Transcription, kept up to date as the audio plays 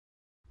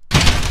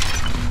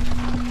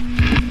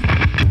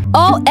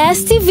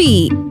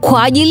OSTV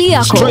kwa ajili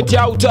yako. Straight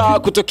out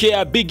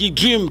kutokea Big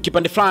Dream,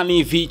 kipande fulani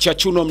hivi cha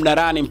Chuno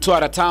Mnarani,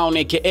 Mtwara Town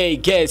aka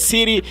Gay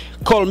City.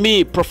 Call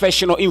me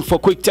professional info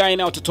quick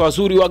time. Watoto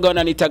wazuri waga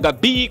wananitaga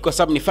B kwa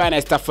sababu ni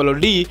finance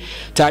staffology.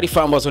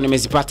 Taarifa ambazo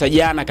nimezipata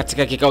jana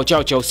katika kikao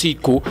chao cha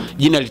usiku,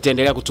 jina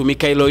litaendelea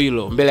kutumika hilo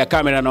hilo. Mbele ya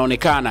kamera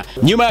anaonekana,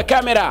 nyuma ya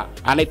kamera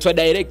anaitwa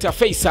director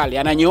Faisal,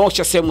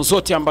 ananyoosha sehemu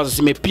zote ambazo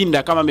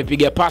zimepinda kama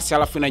amepiga pasi,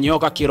 alafu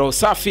inanyooka kiroho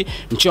safi.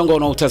 Mchongo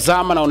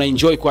unautazama na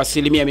unaenjoy kwa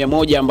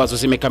 100% ambazo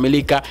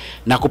zimekamilika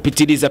na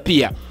kupitiliza.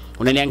 Pia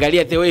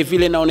unaniangalia the way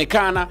vile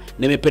naonekana,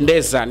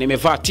 nimependeza,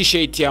 nimevaa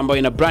t-shirt ambayo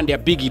ina brand ya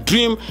Big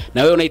Dream,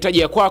 na wewe unahitaji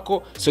ya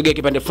kwako, sogea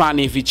kipande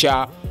fulani hivi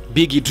cha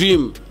Big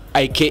Dream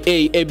aka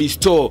AB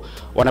Store.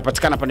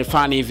 Wanapatikana pande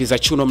fulani hivi za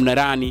Chuno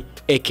Mnarani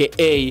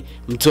aka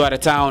Mtwara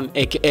Town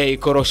aka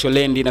Korosho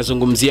Land,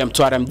 nazungumzia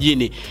Mtwara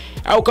mjini.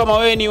 Au kama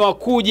wewe ni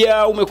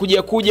wakuja,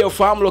 umekuja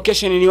ufahamu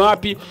location ni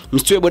wapi,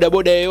 msitue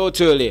bodaboda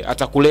yeyote yule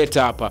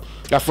atakuleta hapa.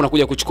 Alafu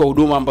unakuja kuchukua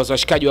huduma ambazo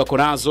washikaji wako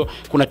nazo.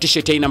 Kuna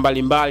t-shirt aina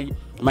mbalimbali,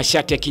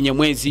 mashati ya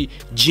kinyamwezi,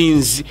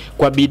 jeans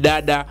kwa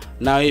bidada,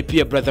 na wewe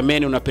pia brother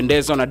man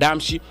unapendeza na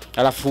damshi,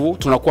 alafu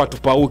tunakuwa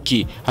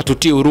tupauki,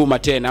 hatutii huruma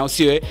tena, au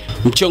siwe?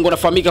 Mchongo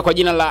unafahamika kwa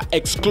jina la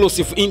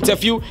Exclusive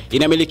Interview,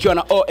 inamilikiwa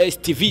na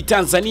OSTV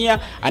Tanzania.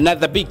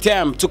 Another big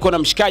time, tuko na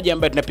mshikaji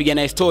ambaye tunapiga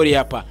naye story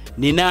hapa.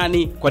 Ni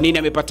nani, kwa nini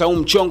amepata huu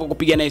mchongo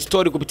kupiga naye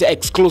story kupitia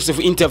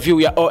Exclusive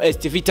Interview ya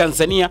OSTV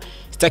Tanzania?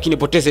 Sitaki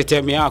nipoteze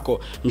time yako.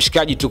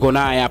 Mshikaji tuko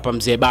naye hapa,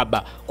 mzee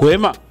baba.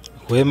 Kwema?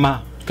 Kwema.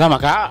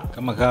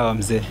 Kama kawa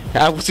mzee.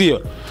 Hapo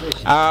sio.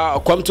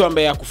 Kwa mtu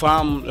ambaye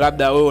hakufahamu,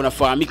 labda wewe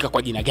unafahamika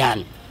kwa jina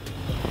gani?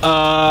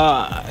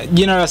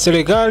 Jina la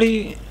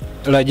serikali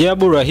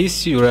Rajabu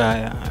Rahisi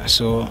Uraya.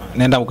 So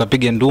nenda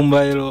ukapige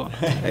ndumba hilo.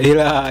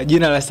 Ila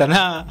jina la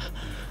sanaa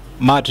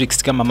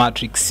Matrix, kama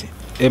Matrix.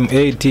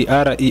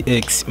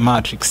 MATREX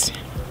Matrix.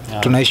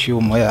 Tunaishi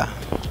humo ya.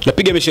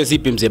 Napiga mesha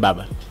zipi mzee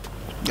baba?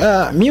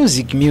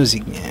 Music,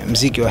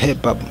 muziki wa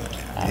hip hop.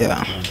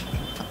 Yeah.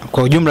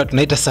 Kwa ujumla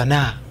tunaita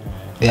sanaa.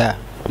 Yeah.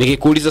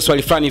 Nikikuuliza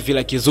swali fulani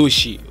vile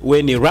kizushi,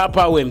 wewe ni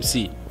rapper au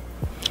MC?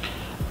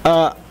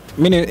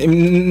 Mimi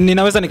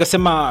ninaweza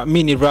nikasema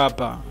mimi ni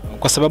rapper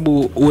kwa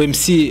sababu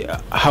UMC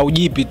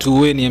haujipi tu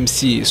wewe ni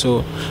MC.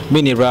 So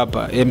mimi ni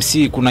rapper.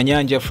 MC kuna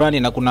nyanja fulani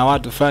na kuna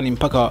watu fulani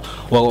mpaka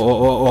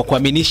wa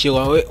kuaminishe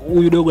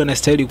huyu dogo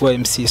anastahili kuwa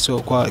MC. So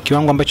kwa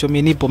kiwango ambacho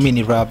mimi nipo, mimi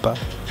ni rapper.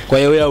 Kwa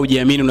hiyo wewe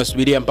hujiamini,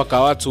 unasubiria mpaka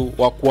watu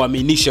wa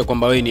kuaminisha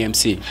kwamba wewe ni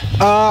MC?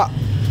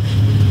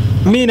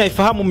 Mimi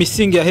naifahamu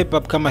misingi ya hip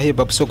hop kama hip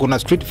hop. So kuna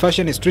street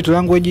fashion, street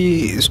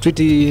language, street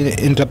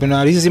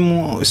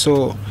entrepreneurism,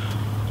 so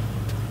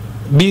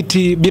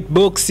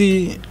beatbox,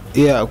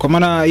 yeah, kwa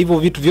maana hivyo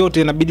vitu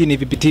vyote inabidi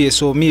nivipitie.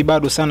 So mimi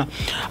bado sana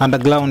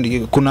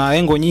underground, kuna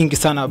engo nyingi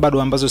sana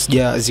bado ambazo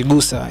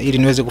sijazigusa ili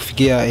niweze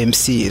kufikia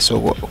MC. So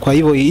kwa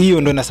hivyo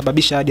hiyo ndio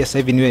inasababisha hadi sasa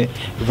hivi niwe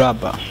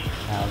rapper.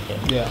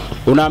 Okay. Yeah.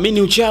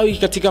 Unaamini uchawi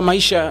katika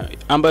maisha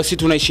ambayo sisi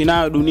tunaishi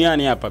nayo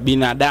duniani hapa,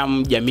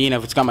 binadamu, jamii na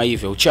vitu kama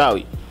hivyo?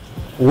 Uchawi,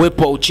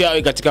 uwepo wa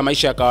uchawi katika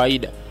maisha ya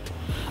kawaida?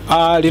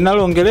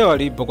 Linaloongelewa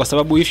lipo, kwa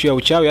sababu issue ya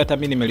uchawi hata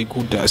mimi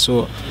nimelikuta.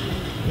 So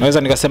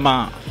naweza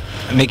nikasema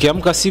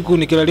nikiamka siku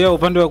nikilalia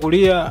upande wa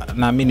kulia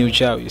naamini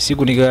uchawi,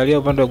 siku nikilalia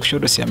upande wa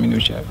kushoto siamini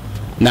uchawi.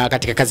 Na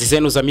katika kazi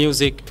zenu za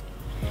music,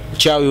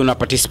 uchawi una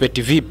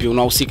participate vipi,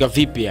 unahusika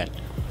vipi yani?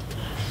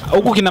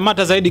 Huku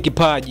kinamata zaidi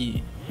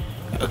kipaji.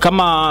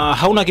 Kama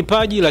hauna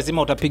kipaji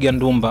lazima utapiga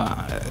ndumba.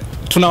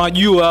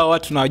 Tunawajua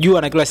watu,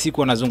 tunawajua na kila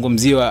siku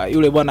wanazungumziwa.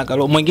 Yule bwana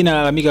Kalo, mwingine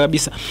analalamika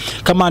kabisa.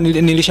 Kama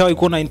nilishawahi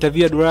kuona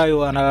interview ya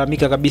Durayo,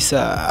 analalamika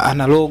kabisa,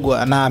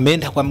 analogwa na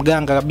ameenda kwa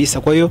mganga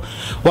kabisa. Kwa hiyo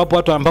wapo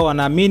watu ambao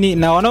wanaamini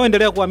na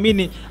wanaoendelea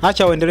kuamini.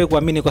 Acha waendelee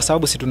kuamini kwa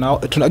sababu si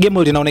tuna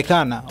game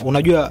linaonekana.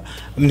 Unajua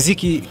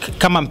muziki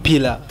kama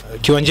mpira,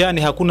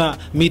 kiwanjani hakuna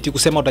miti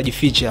kusema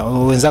utajificha,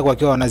 wenzako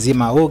wakiwa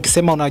wanazima. Wewe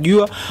ukisema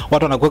unajua,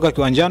 watu wanakuweka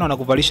kiwanjani,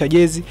 wanakuvalisha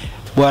jezi,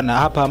 bwana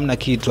hapa hamna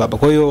kitu hapa.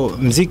 Kwa hiyo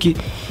muziki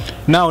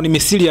nao ni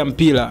misili ya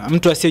mpira.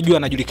 Mtu asiyejua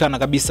anajulikana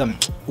kabisa,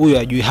 huyu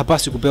hajui,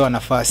 hapaswi kupewa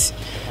nafasi.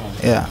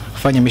 Yeah,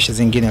 kufanya misha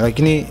zingine.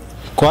 Lakini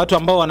kwa watu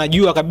ambao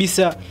wanajua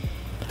kabisa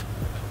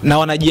na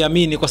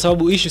wanajiamini, kwa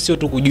sababu issue sio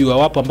tu kujua,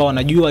 wapo ambao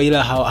wanajua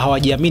ila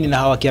hawajiamini na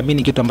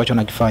hawakiamini kitu ambacho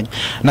nakifanya.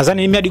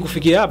 Nadhani mimi hadi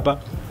kufikia hapa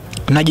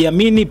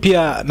najiamini,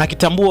 pia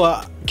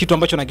nakitambua kitu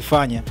ambacho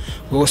nakifanya.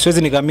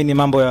 Siwezi nikaamini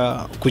mambo ya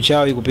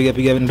kuchawi,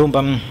 kupiga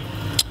ndumba.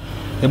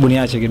 Hebu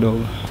niache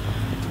kidogo.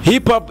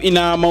 Hip hop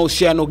ina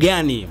mahusiano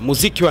gani,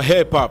 muziki wa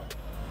hip hop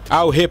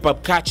au hip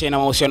hop culture ina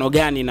mahusiano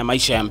gani na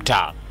maisha ya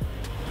mtaa?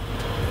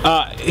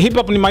 Hip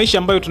hop ni maisha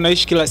ambayo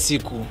tunaishi kila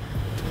siku.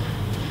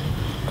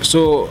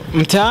 So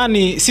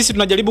mtaani sisi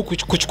tunajaribu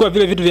kuchukua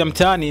vile vitu vya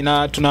mtaani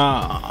na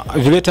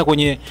tunavileta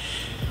kwenye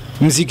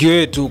muziki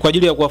wetu kwa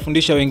ajili ya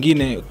kuwafundisha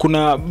wengine.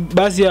 Kuna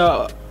baadhi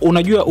ya,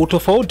 unajua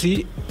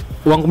utofauti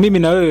wangu mimi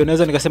na wewe,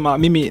 naweza nikasema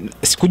mimi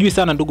sikujui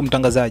sana ndugu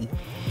mtangazaji,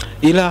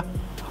 ila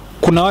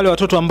kuna wale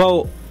watoto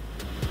ambao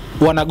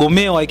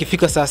wanagomewa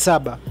ikifika saa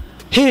 7.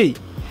 Hey,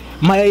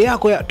 mayai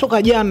yako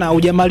toka jana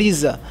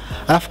hujamaliza.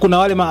 Alafu kuna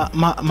wale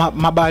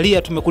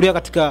mabalia tumekulia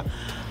katika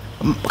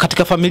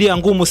katika familia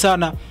ngumu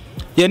sana.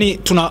 Yani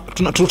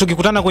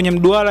tukikutana kwenye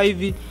mduara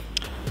hivi,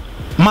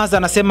 Maza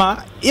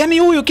anasema yani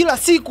huyu kila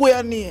siku,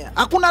 yani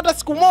hakuna hata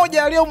siku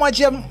moja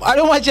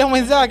aliyomwachia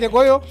mwenzake.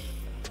 Kwa hiyo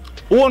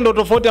huo ndo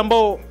tofauti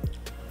ambao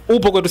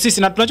upo kwetu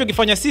sisi, na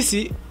tunachokifanya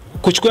sisi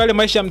kuchukua yale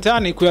maisha ya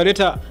mtaani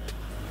kuyaleta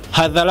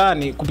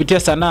hadharani kupitia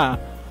sanaa,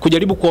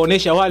 kujaribu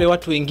kuwaonesha wale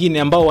watu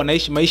wengine ambao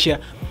wanaishi maisha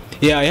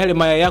ya yale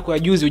maya yako ya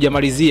juzi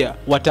hujamalizia,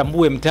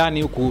 watambue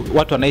mtaani huku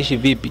watu wanaishi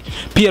vipi.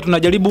 Pia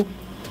tunajaribu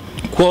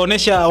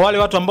kuwaonesha wale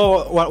watu ambao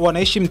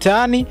wanaishi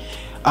mtaani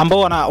ambao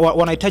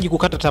wanahitaji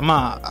kukata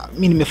tamaa.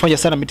 Mimi nimefanya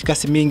sana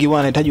mitikasi mingi,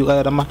 wanahitaji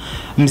kukata tamaa.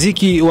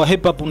 Muziki wa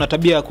hip hop una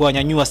tabia ya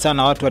kuwanyanyua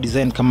sana watu wa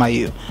design kama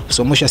hiyo.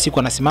 So mwisho siku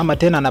anasimama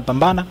tena,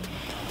 anapambana,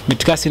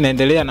 mitikasi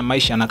inaendelea na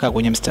maisha yanakaa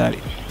kwenye mstari.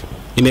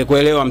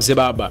 Nimekuelewa mzee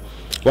baba.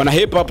 Wana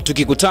hip hop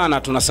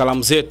tukikutana tuna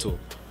salamu zetu.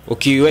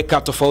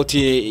 Ukiweka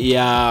tofauti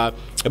ya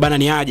bana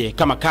ni aje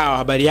kama kawa,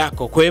 habari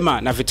yako,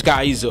 kwema na vitu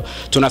kama hizo,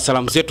 tuna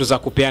salamu zetu za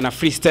kupeana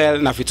freestyle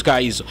na vitu kama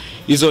hizo.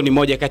 Hizo ni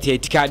moja kati ya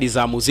itikadi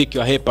za muziki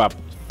wa hip hop.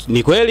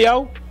 Ni kweli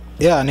au?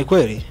 Yeah, ni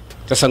kweli.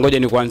 Sasa ngoja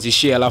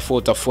nikuanzishie alafu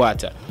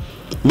utafuata.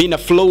 Mimi na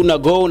flow na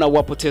go na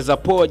wapoteza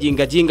poa,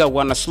 jinga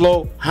wana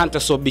slow,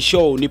 hunter so be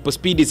show, nipo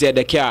speed za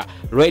Dakar,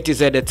 rate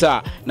za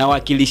data, na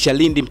wakilisha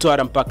Lindi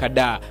Mtwara mpaka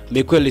da.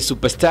 Mekweli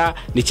superstar,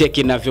 ni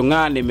cheki na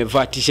vyong'aa,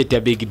 nimevaa t-shirt ya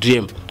Big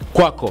Dream.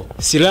 Kwako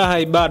silaha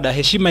ibada,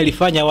 heshima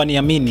ilifanya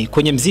waniamini,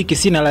 kwenye mziki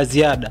sina la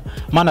ziada,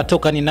 maana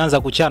toka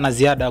ninaanza kuchana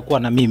ziada kuwa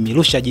na mimi,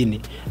 rusha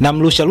jini na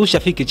mlusha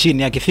fiki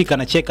chini, akifika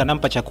na cheka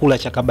nampa chakula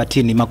cha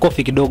kabatini,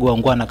 makofi kidogo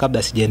waungwana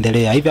kabla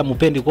sijaendelea. Hivi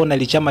amupendi kuona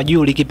ilichama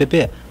juu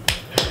likipepea?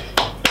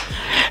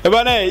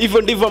 Bana,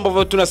 hivyo ndivyo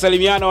ambavyo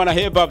tunasalimiana wana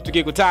hip hop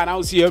tukikutana,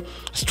 au sio?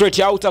 Straight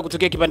out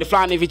kutokea kipande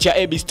fulani hivi cha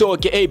AB Store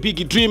aka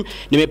Big Dream.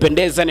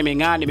 Nimependeza,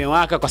 nimeng'aa,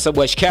 nimewaka kwa sababu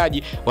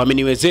washikaji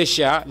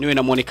wameniwezesha niwe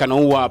na muonekano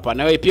huu hapa.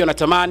 Na wewe pia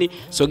unatamani,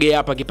 sogea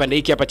hapa kipande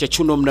hiki hapa cha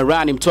Chuno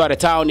Mnarani Mtwara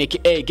Town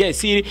aka Gay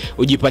City,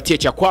 ujipatie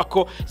cha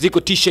kwako. Ziko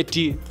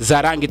t-shirt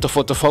za rangi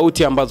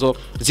tofauti ambazo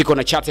ziko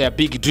na chata ya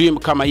Big Dream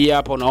kama hii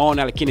hapa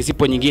unaona, lakini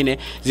zipo nyingine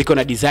ziko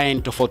na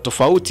design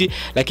tofauti.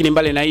 Lakini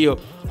mbali na hiyo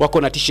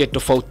wako na t-shirt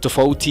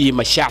tofauti,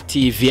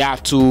 mashati,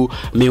 viatu,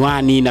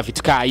 miwani na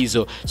vitu kama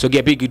hizo.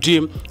 Sogea Big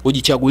Dream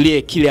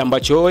ujichagulie kile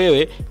ambacho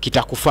wewe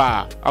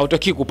kitakufaa.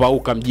 Hautaki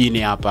kupauka mjini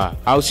hapa,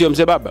 au sio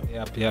mzee baba?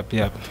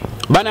 Yep.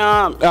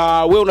 Bana,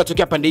 wewe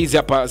unatokea pande hizi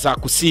hapa za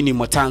kusini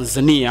mwa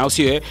Tanzania, au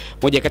sio?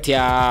 Moja kati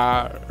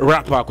ya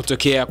rapper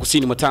kutokea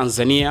kusini mwa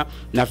Tanzania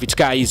na vitu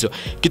kama hizo.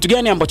 Kitu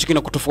gani ambacho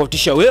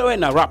kinakutofautisha wewe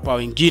na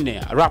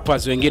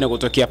rappers wengine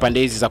kutokea pande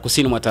hizi za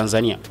kusini mwa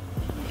Tanzania?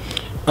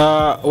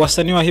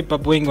 Wasanii wa hip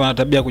hop wengi wana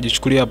tabia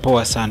kujichukulia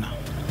poa sana.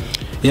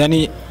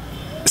 Yani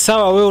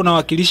sawa wewe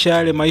unawakilisha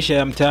yale maisha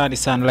ya mtaani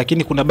sana,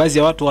 lakini kuna baadhi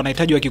ya watu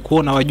wanahitaji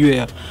wakikuona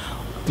wajue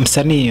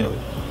msanii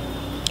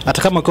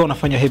hata kama ukiwa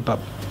unafanya hip hop.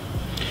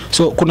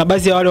 So kuna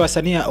baadhi ya wale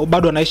wasanii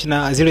bado wanaishi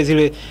na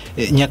zile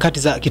nyakati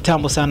za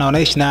kitambo sana,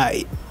 wanaishi na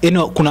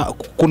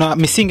kuna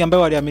misingi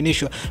ambayo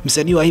waliaminishwa.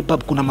 Msanii wa hip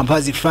hop kuna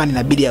mavazi fulani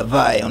inabidi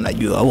avae,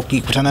 unajua.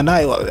 Ukikutana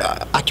naye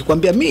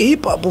akikwambia mimi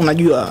hip hop,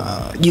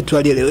 unajua jitu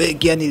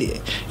alieleweki,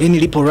 yani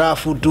lipo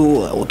rafu tu.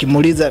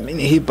 Ukimuuliza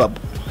mimi hip hop,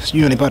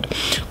 sijui unipata.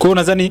 Kwa hiyo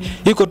nadhani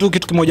iko tu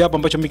kitu kimoja hapo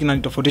ambacho mimi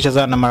kinanitofautisha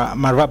sana na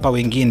marapa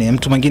wengine.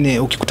 Mtu mwingine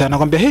ukikutana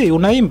nakwambia hey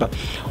unaimba,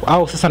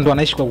 au sasa ndo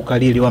anaishi kwa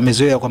kukalili,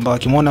 wamezoea kwamba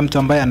wakimwona mtu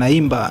ambaye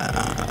anaimba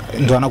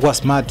ndo anakuwa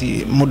smart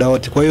muda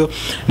wote. Kwa hiyo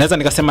naweza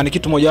nikasema ni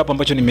kitu moja hapo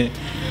ambacho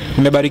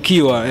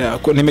nimebarikiwa,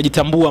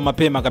 nimejitambua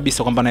mapema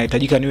kabisa kwamba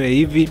nahitajika niwe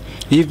hivi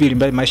ili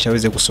maisha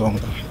yaweze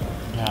kusonga.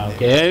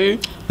 Okay,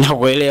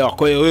 nakuelewa.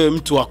 Kwa hiyo wewe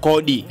mtu wa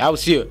kodi, au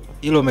sio?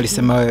 Hilo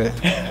umelisema wewe.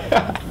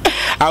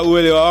 Au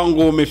uelewa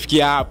wangu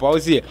umefikia hapo, au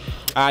sio?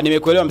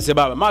 Nimekuelewa mzee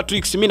baba.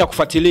 Matrix, mimi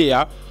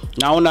nakufuatilia.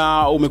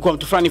 Naona umekuwa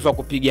mtu fulani wa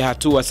kupiga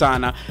hatua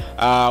sana.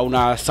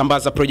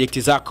 Unasambaza project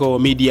zako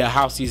media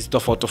houses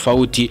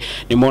tofauti.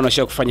 Nimeona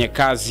usha kufanya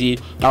kazi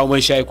au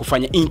umeshawahi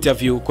kufanya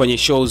interview kwenye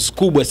shows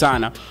kubwa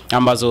sana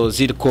ambazo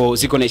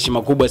ziko na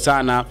heshima kubwa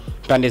sana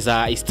pande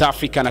za East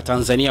Africa na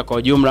Tanzania kwa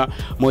ujumla.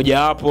 Moja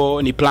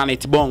hapo ni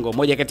Planet Bongo.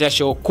 Moja kati ya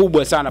show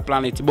kubwa sana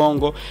Planet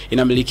Bongo,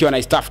 inamilikiwa na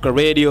East Africa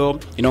Radio,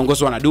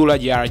 inaongozwa na Dula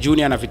JR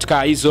Junior na vitu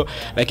kama hizo.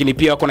 Lakini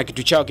pia wako na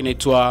kitu chao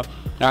kinaitwa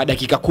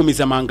dakika 10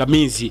 za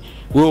maangamizi.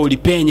 Wewe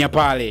ulipenya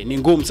pale, ni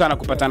ngumu sana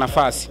kupata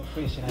nafasi.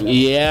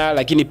 Yeah,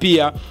 lakini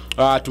pia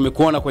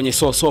tumekuona kwenye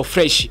so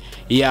fresh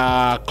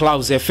ya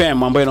Clouds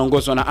FM ambayo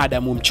inaongozwa na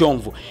Adam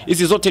Mchomvu.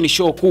 Hizi zote ni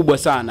show kubwa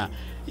sana.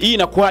 Hii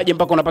inakuaje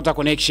mpaka unapata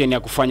connection ya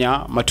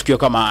kufanya matukio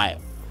kama haya?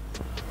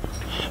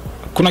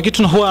 Kuna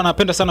kitu huwa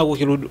anapenda sana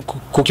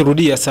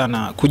kukirudia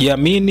sana,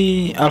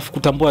 kujiamini, alafu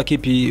kutambua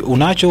kipi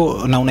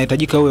unacho na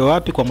unahitajika uwe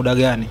wapi kwa muda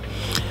gani.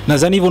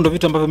 Nadhani hivyo ndio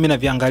vitu ambavyo mimi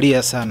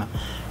naviangalia sana.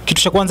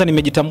 Kitu cha kwanza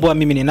nimejitambua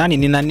mimi ni nani,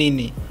 nina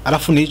nini.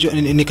 Alafu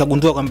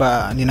nikagundua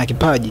kwamba nina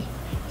kipaji.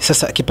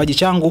 Sasa kipaji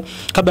changu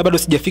kabla bado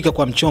sijafika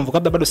kwa Mchomvu,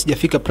 kabla bado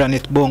sijafika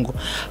Planet Bongo,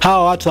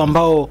 hawa watu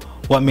ambao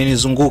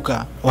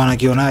wamenizunguka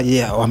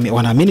wanakionaje?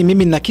 Wanaamini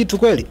mimi nina kitu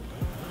kweli?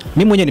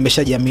 mimi mwenyewe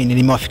nimeshajiamini,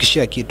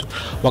 nimewafikishia kitu.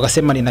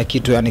 Wakasema nina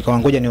kitu, yani kwa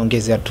ngoja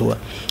niongeze hatua.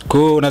 Kwa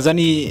hiyo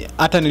nadhani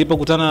hata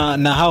nilipokutana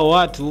na hao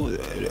watu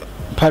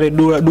pale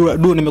Dura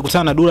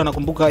nimekutana na Dura,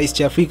 nakumbuka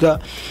East Africa,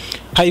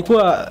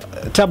 haikuwa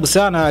tabu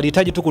sana,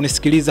 alihitaji tu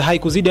kunisikiliza,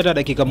 haikuzidi hata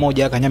dakika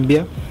moja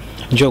akaniambia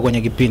njoo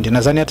kwenye kipindi.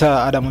 Nadhani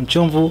hata Adam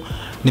Mchomvu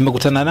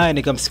nimekutana naye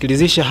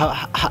nikamsikilizisha,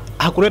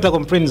 hakuleta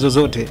complaints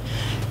zozote,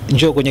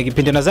 njoo kwenye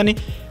kipindi. Nadhani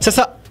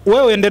sasa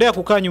wewe endelea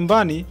kukaa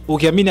nyumbani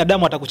ukiamini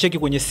Adamu atakucheki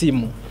kwenye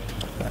simu.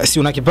 Si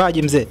una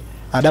kipaji mzee,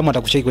 Adamu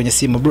atakucheki kwenye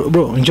simu,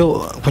 bro njoo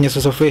kwenye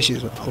Social Fresh,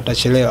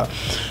 utachelewa.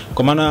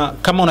 Kwa maana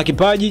kama una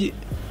kipaji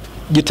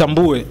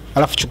jitambue,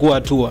 alafu chukua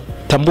hatua.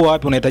 Tambua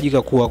wapi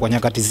unahitajika kuwa kwa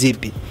nyakati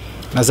zipi.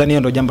 Nadhani hiyo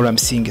ndio jambo la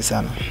msingi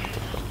sana.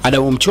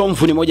 Adam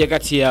Mchomvu ni moja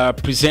kati ya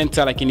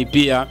presenter, lakini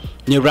pia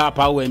ni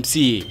rapper au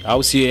MC,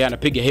 au sio?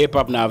 Anapiga hip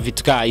hop na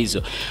vitu kama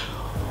hizo.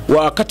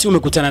 Wakati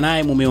umekutana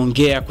naye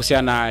mumeongea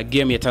kuhusiana na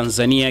game ya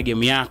Tanzania,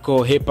 game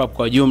yako, hip hop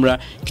kwa jumla,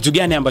 kitu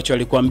gani ambacho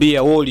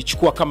alikwambia wewe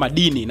ulichukua kama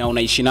dini na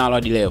unaishi nalo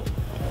hadi leo?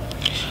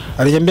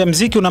 Aliniambia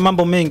muziki una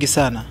mambo mengi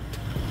sana,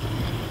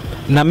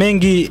 na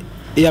mengi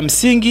ya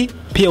msingi,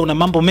 pia una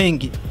mambo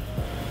mengi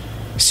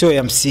sio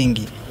ya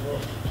msingi.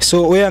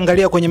 So wewe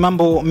angalia kwenye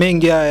mambo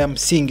mengi haya ya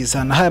msingi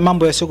sana. Haya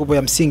mambo yasiokuwa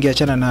ya msingi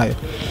achana nayo.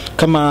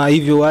 Kama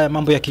hivyo haya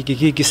mambo ya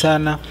kikikiki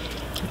sana,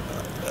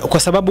 kwa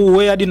sababu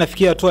wewe hadi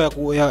nafikia hatua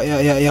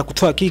ya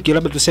kutoa kiki,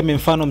 labda tuseme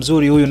mfano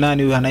mzuri, huyu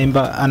nani, huyu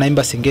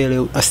anaimba singeli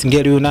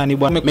huyu nani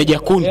bwana, Meja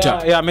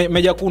Kunta.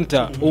 Meja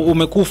Kunta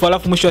umekufa,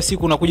 alafu mwisho wa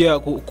siku unakuja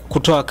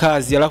kutoa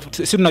kazi, alafu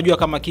si tunajua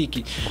kama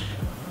kiki.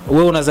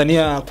 Wewe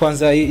unazania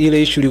kwanza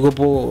ile issue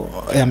ilikopo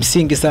ya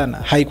msingi sana,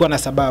 haikuwa na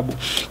sababu.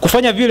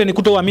 Kufanya vile ni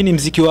kutoamini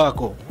muziki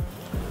wako.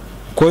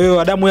 Kwa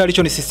hiyo Adamu yeye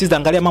alichonisisitiza,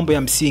 angalia mambo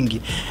ya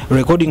msingi,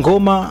 rekodi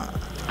ngoma,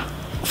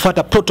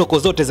 fuata protocol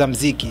zote za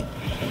muziki,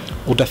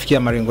 utafikia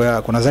malengo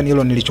yako. Nadhani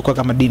hilo nilichukua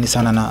kama dini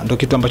sana, na ndio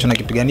kitu ambacho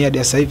nakipigania hadi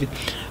sasa hivi.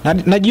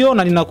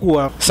 Najiona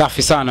ninakuwa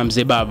safi sana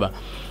mzee baba.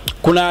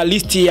 Kuna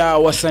listi ya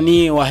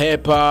wasanii wa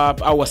hip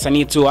hop au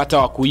wasanii tu hata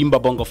wa kuimba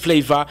bongo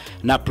flavor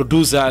na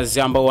producers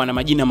ambao wana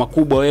majina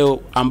makubwa, wewe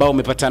ambao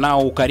umepata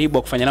nao ukaribu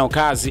wa kufanya nao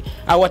kazi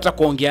au hata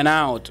kuongea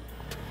nao tu?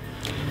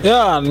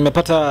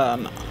 Nimepata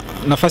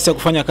nafasi ya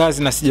kufanya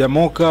kazi na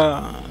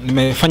Sijamoka,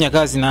 nimefanya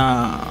kazi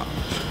na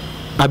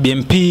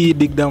ABMP,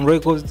 Big Down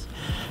Records.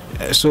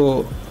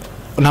 So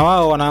na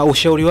wao wana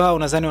ushauri wao,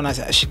 nadhani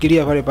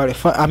wanashikilia pale.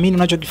 Amini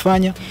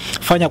unachokifanya,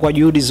 fanya kwa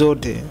juhudi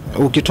zote.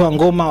 Ukitoa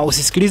ngoma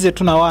usisikilize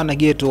tu na wana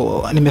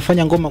ghetto,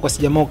 nimefanya ngoma kwa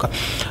Sijamoka,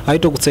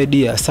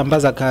 haitokusaidia.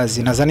 Sambaza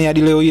kazi. Nadhani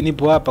hadi leo hii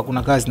nipo hapa,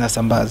 kuna kazi na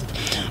sambaza.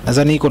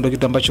 Nadhani hiko ndio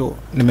kitu ambacho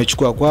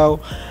nimechukua kwao,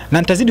 na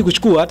nitazidi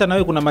kuchukua. Hata na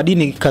wewe kuna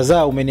madini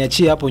kadhaa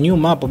umeniachia hapo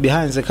nyuma, hapo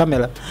behind the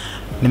camera,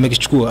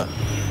 nimekichukua.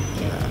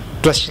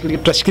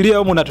 Tutashikilia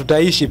humo na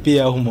tutaishi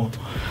pia humo.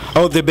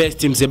 All the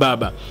best mzee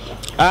baba.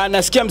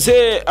 Nasikia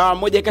mzee,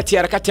 moja kati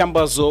ya harakati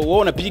ambazo wewe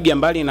unapiga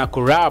mbali na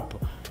kurap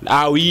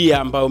au hii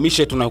ambayo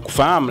mishe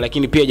tunakufahamu,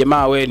 lakini pia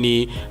jamaa wewe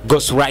ni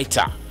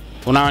ghostwriter.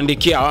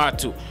 Unaandikia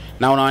watu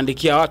na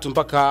unaandikia watu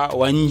mpaka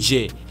wa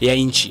nje ya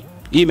nchi.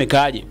 Hii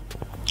imekaaje?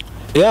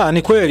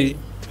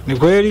 Ni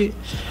kweli.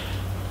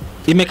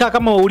 Imekaa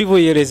kama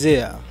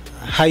ulivyoielezea.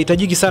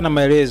 Haitajiki sana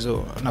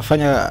maelezo.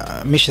 Nafanya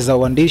mishe za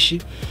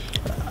uandishi.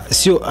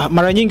 Sio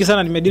mara nyingi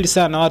sana nimedili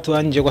sana na watu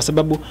wa nje, kwa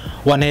sababu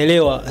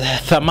wanaelewa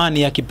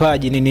thamani ya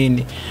kipaji ni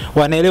nini,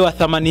 wanaelewa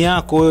thamani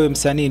yako wewe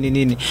msanii ni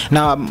nini.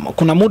 Na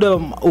kuna muda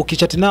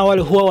ukichati nao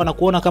wale huwa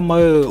wanakuona kama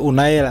wewe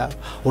una hela,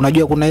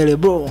 unajua kuna ile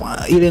bro,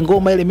 ile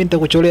ngoma ile mimi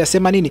nitakucholea,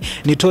 sema nini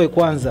nitoe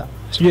kwanza,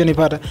 sijui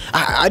nipata.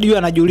 Hadi yeye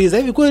anajiuliza,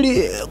 hivi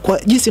kweli kwa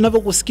jinsi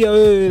ninavyokusikia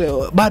wewe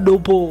bado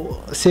upo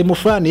sehemu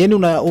fulani, yani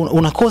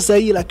unakosa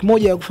hii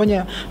 100,000 ya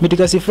kufanya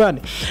mitikasi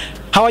fulani.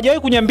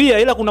 Hawajawahi kuniambia,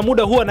 ila kuna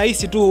muda huwa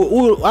nahisi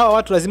tu hawa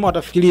watu lazima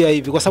watafikiria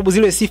hivi, kwa sababu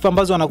zile sifa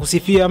ambazo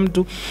wanakusifia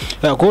mtu.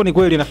 Kwa hiyo ni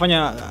kweli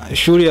nafanya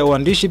shughuli ya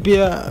uandishi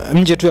pia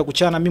nje tu ya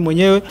kuchana mimi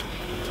mwenyewe.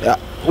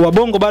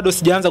 Wabongo bado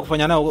sijaanza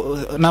kufanya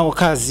nao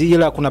kazi,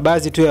 ila kuna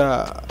baadhi tu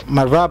ya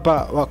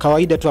marapa wa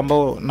kawaida tu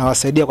ambao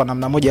nawasaidia kwa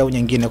namna moja au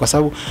nyingine, kwa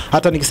sababu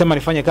hata nikisema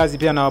nifanye kazi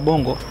pia na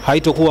wabongo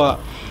haitokuwa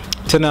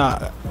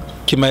tena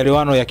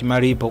kimaelewano ya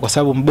kimalipo, kwa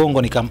sababu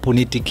mbongo ni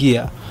kampuni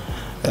tikia.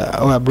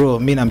 Bro,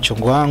 mimi na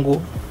mchongo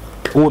wangu,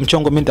 huo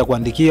mchongo mimi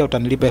nitakuandikia,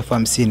 utanilipa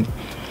 50,000.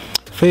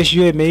 Fresh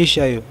hiyo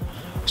imeisha hiyo.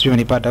 Sio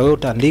unanipata, wewe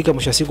utaandika,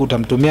 mwisho siku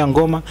utamtumia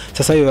ngoma.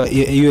 Sasa hiyo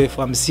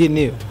 50,000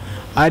 hiyo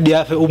hadi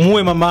afe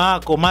umue mama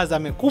yako, maza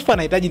amekufa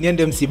nahitaji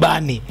niende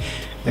msibani.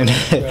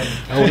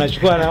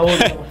 Unachukua na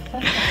wewe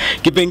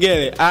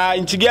kipengele.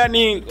 Nchi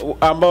gani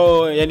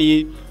ambao,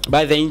 yani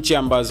baadhi ya nchi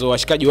ambazo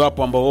washikaji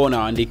wapo ambao wao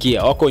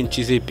wanaandikia, wako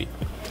nchi zipi?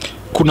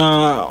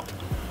 Kuna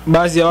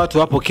baadhi ya watu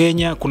wapo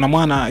Kenya, kuna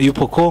Mwana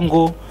yupo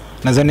Kongo.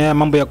 Nadhani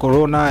mambo ya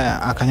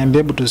corona akanyambia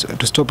hebu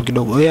tu stop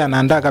kidogo. Yeye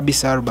anaandaa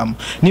kabisa album.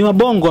 Ni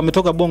wabongo,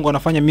 wametoka bongo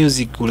wanafanya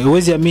music kule.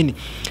 Huwezi amini.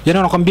 Yaani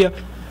wanakuambia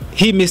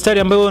hii mistari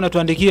ambayo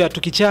unatuandikia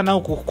tukichana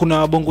huko, kuna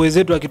wabongo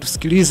wenzetu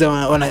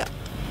wakitusikiliza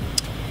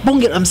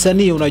bonge la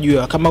msanii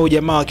unajua kama huyu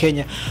jamaa wa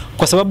Kenya,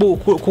 kwa sababu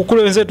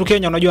kule wenzetu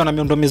Kenya unajua na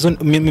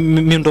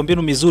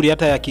miundombinu mizuri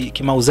hata ya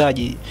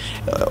kimauzaji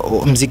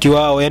muziki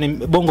wao, yani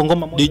bongo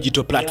ngoma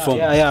digital platform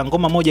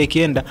ngoma moja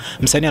ikienda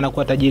msanii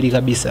anakuwa tajiri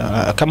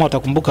kabisa. Kama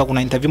utakumbuka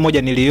kuna interview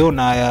moja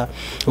niliona ya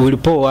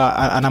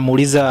Ulipoa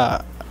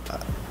anamuuliza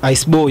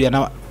Iceboy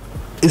ana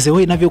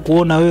zewe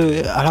inavyokuona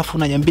wewe alafu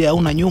unaniambia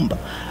hauna nyumba,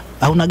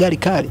 hauna gari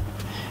kali.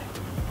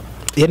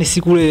 Yani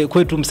si kule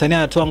kwetu msanii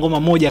anatoa ngoma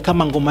moja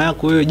kama ngoma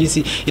yako wewe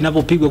jinsi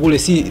inavyopigwa kule,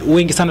 si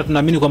wengi sana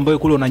tunaamini kwamba wewe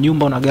kule una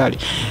nyumba una gari.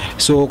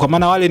 So kwa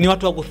maana wale ni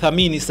watu wa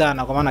kuthamini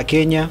sana, kwa maana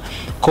Kenya,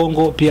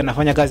 Kongo pia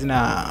nafanya kazi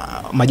na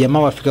majamaa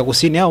wa Afrika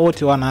Kusini, hao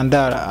wote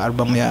wanaandaa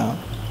albamu yao.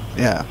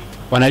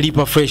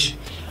 Wanalipa fresh.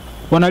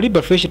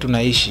 Wanalipa fresh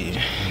tunaishi.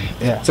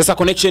 Sasa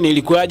connection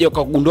ilikuwaje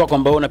ukagundua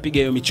kwamba wewe unapiga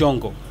hiyo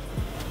michongo?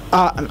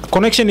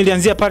 Connection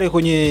ilianzia pale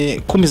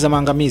kwenye 10 za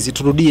maangamizi,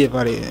 turudie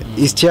pale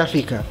East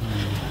Africa.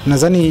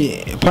 Nadhani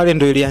pale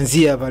ndo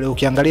ilianzia pale,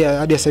 ukiangalia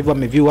hadi sasa hivi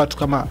wameview watu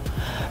kama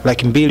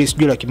 200,000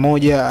 sijui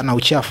 100,000 na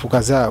uchafu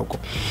kadhaa huko.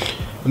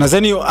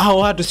 Nadhani hao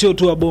watu sio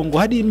tu wa bongo,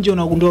 hadi mje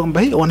unagundua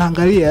kwamba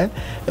wanaangalia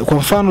kwa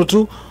mfano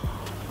tu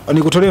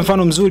nikutolee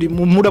mfano mzuri,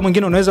 muda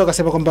mwingine unaweza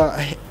ukasema kwamba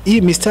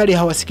hii mistari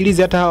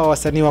hawasikilizi hata hawa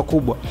wasanii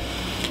wakubwa.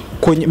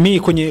 Kwenye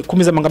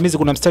 10 za maangamizi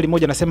kuna mstari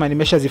mmoja nasema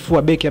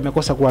nimeshazifua beki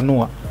amekosa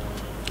kuanua.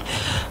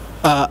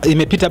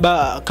 Imepita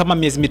kama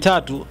miezi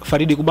mitatu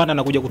Faridi Kubanda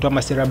anakuja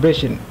kutoa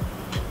celebration.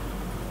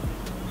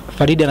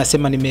 Faridi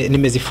anasema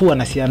nimezifua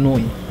na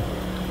sianui.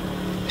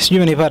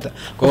 Sijui unanipata.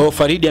 Kwa hiyo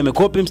Faridi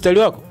amekopi mstari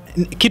wako?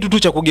 Kitu tu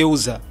cha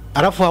kugeuza.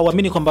 Alafu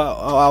hawaamini kwamba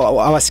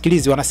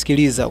hawasikilizi,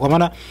 wanasikiliza. Kwa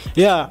maana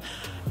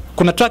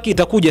kuna track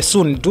itakuja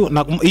soon tu,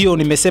 na hiyo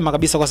nimesema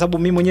kabisa kwa sababu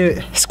mimi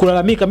mwenyewe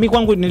sikulalamika. Mimi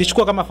kwangu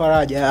nilichukua kama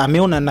faraja,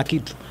 ameona na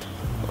kitu.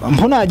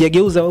 Mbona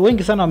hajageuza?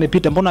 Wengi sana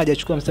wamepita, mbona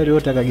hajachukua mstari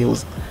wote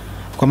akageuza?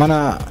 Kwa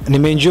maana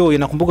nimeenjoy.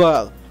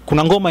 Nakumbuka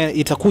kuna ngoma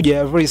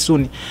itakuja very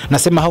soon,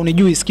 nasema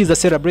haunijui sikiza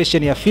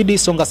celebration ya Fidi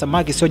songa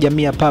samaki sio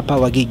jamii ya papa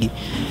wagigi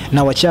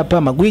na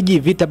wachapa magwiji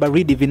vita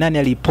baridi vinani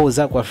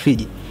alipoza kwa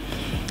Fiji.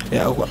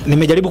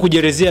 Nimejaribu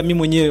kujerezea mimi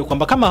mwenyewe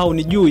kwamba kama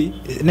haunijui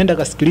nenda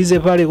kasikilize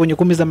pale kwenye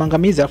 10 za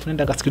maangamizi, alafu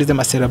nenda kasikilize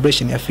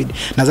celebration ya Fidi.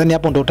 Nadhani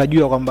hapo ndo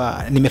utajua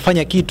kwamba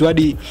nimefanya kitu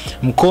hadi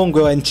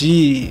mkongwe wa nchi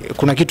hii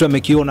kuna kitu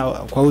amekiona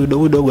kwa huyu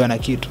dogo ana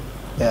kitu.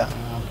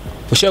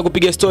 Ushawahi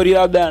kupiga story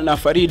labda na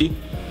Faridi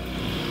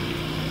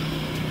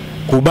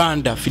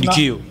kubanda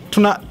Fidikio?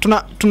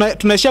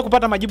 Tunaishia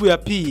kupata majibu ya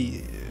P.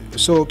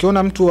 So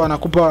ukiona mtu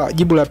anakupa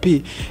jibu la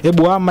P,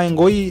 hebu ama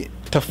engo hii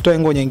tafuta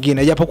engo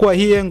nyingine. Japokuwa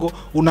hii engo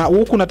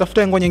huku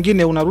unatafuta engo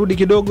nyingine, unarudi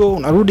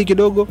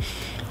kidogo,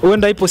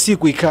 huenda ipo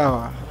siku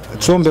ikawa.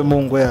 Tuombe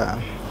Mungu.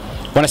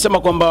 Wanasema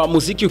kwamba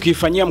muziki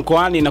ukifanyia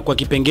mkoani na kwa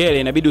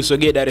kipengele inabidi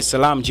usogee Dar es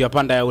Salaam njia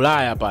panda ya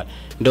Ulaya pale.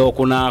 Ndio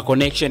kuna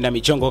connection na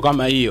michongo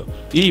kama hiyo.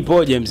 Hii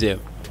ipoje mzee?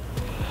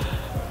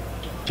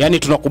 Yani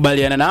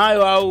tunakubaliana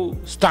nayo au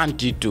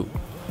stunt tu?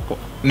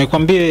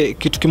 Nikwambie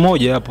kitu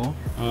kimoja hapo.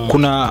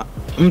 Kuna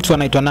mtu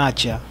anaitwa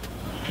Nacha.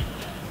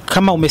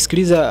 Kama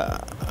umesikiliza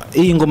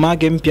hii ngoma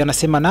yake mpya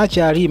anasema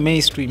Nacha ali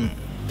mainstream.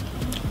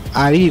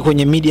 Ali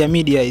kwenye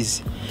media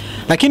hizi.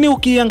 Lakini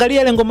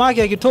ukiangalia ile ngoma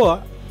yake akitoa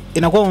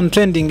inakuwa on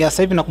trending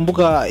sasa hivi.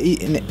 Nakumbuka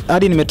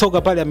hadi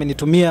nimetoka pale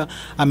amenitumia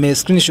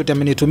screenshot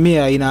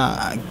amenitumia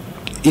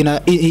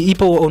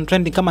ipo on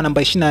trending kama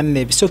namba 24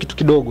 hivi, sio kitu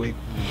kidogo hivi.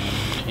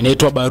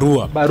 Inaitwa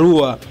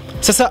Barua.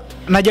 Sasa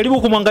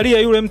najaribu kumwangalia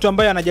yule mtu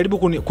ambaye anajaribu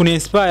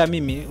kuni-inspire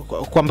mimi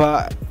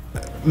kwamba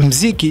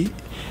muziki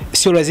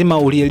sio lazima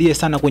ulielie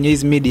sana kwenye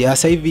hizi media.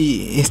 Sasa hivi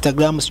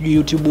Instagram, sijui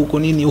YouTube huko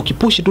nini,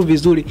 ukipush tu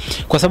vizuri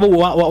kwa sababu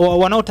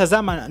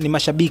wanaotazama ni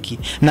mashabiki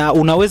na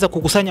unaweza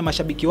kukusanya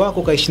mashabiki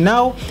wako kaishi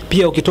nao,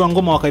 pia ukitoa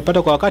ngoma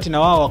wakaipata kwa wakati na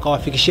wao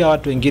wakawafikishia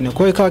watu wengine. Kwa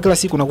hiyo ikawa kila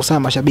siku unakusanya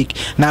mashabiki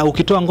na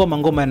ukitoa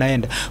ngoma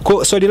inaenda. Kwa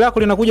hiyo swali lako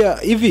linakuja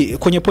hivi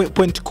kwenye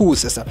point kuu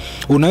sasa.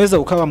 Unaweza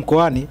ukawa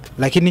mkoani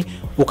lakini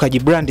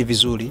ukajibrand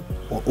vizuri,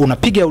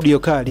 unapiga audio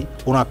kali,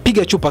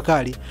 unapiga chupa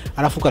kali,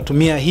 alafu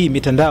ukatumia hii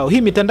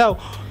mitandao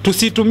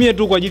tusitumie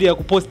tu kwa ajili ya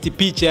kuposti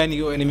picha,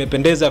 yani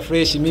nimependeza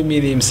fresh mimi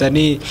ni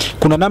msanii.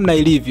 Kuna namna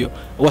ilivyo.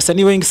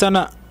 Wasanii wengi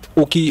sana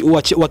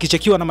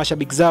wakichekiwa na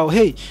mashabiki zao,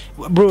 hey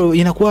bro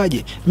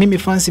inakuaje? Mimi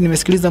fancy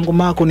nimesikiliza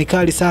ngoma yako ni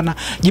kali sana.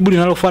 Jibu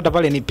linalofuata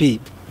pale ni P.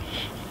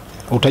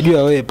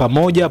 Utajua wewe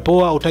pamoja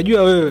poa,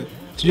 utajua wewe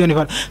sijui ni.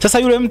 Sasa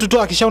yule mtu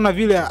tu akishaona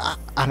vile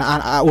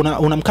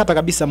unamkata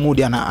kabisa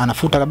mood,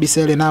 anafuta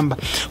kabisa ile namba.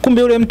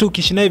 Kumbe yule mtu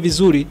ukiishi naye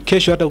vizuri,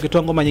 kesho hata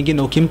ukitoa ngoma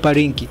nyingine ukimpa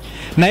linki.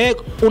 Na yeye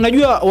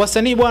unajua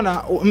wasanii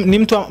bwana ni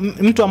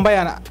mtu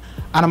ambaye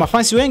ana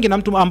mafansi wengi na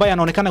mtu ambaye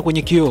anaonekana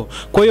kwenye kioo.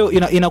 Kwa hiyo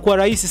inakuwa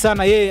rahisi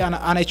sana yeye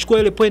anaichukua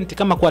ile point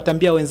kama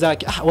kuwatambia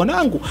wenzake,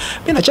 wanangu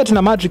mimi na chat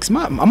na Matrix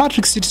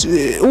Matrix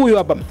huyu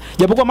hapa.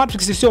 Japokuwa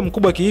Matrix sio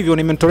mkubwa kihivyo,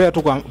 nimetolea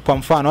tu kwa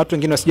mfano watu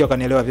wengine wasije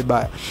wakanielewa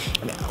vibaya.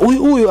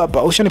 Huyu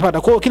hapa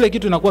ushanipata. Kwa hiyo kile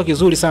kitu inakuwa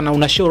kizuri sana,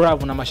 una show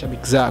love na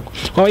mashabiki zako.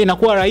 Kwa hiyo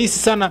inakuwa rahisi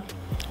sana.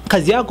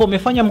 Kazi yako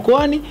umefanya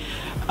mkoani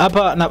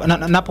hapa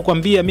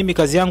napokuambia mimi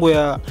kazi yangu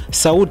ya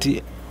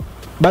sauti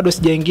bado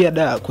sijaingia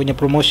kwenye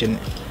promotion.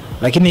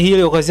 Lakini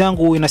ile kazi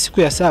yangu ina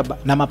siku ya 7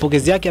 na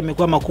mapokezi yake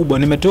yamekuwa makubwa.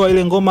 Nimetoa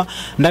ile ngoma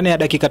ndani ya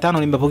dakika 5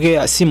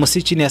 nimepokea simu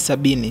si chini ya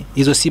 70.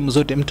 Hizo simu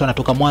zote mtu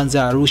anatoka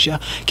Mwanza, Arusha.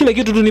 Kile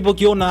kitu tu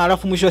nilipokiona,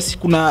 alafu mwisho wa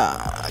siku na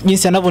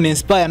jinsi anavyoni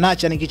inspire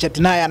Nacha nikichat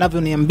naye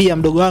anavyoniambia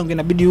mdogo wangu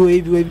inabidi uwe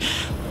hivi.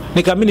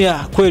 Nikaamini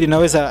kweli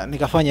naweza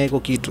nikafanya hiko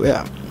kitu.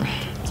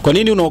 Kwa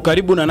nini una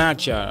ukaribu na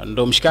Nacha?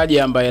 Ndo mshikaji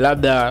ambaye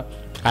labda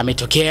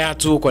ametokea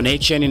tu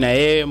connection na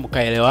yeye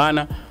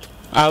mkaelewana,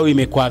 au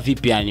imekuwa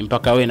vipi yani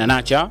mpaka wewe na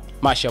Nacha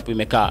mashup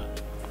imekaa?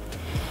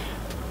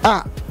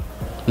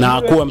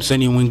 Na kuwa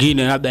msanii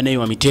mwingine labda naye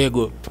wa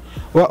mitego.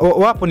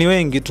 Wapo ni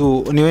wengi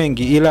tu, ni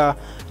wengi, ila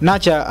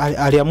Nacha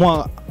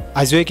aliamua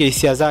aziweke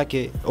hisia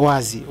zake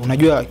wazi.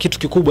 Unajua kitu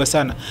kikubwa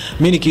sana,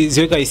 mimi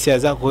nikiziweka hisia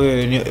zako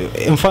wewe,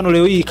 mfano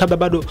leo hii kabla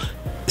bado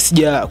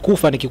sija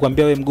kufa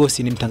nikikwambia wewe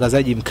Mgosi ni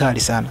mtangazaji mkali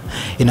sana,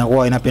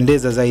 inakuwa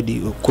inapendeza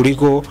zaidi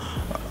kuliko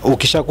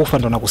ukishakufa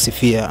ndo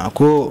nakusifia.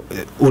 Kwa hiyo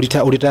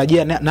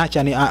ulitarajia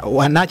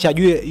Nacha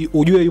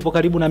ujue yupo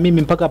karibu na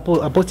mimi mpaka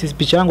aposti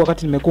picha yangu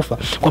wakati nimekufa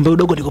kwamba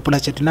udogo niko na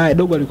chat naye,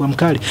 dogo alikuwa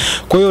mkali.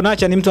 Kwa hiyo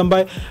Nacha ni mtu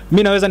ambaye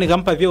mimi naweza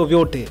nikampa vyeo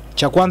vyote,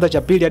 cha kwanza,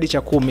 cha pili hadi cha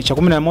 10, cha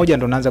 11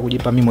 ndo naanza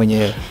kujipa mimi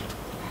mwenyewe.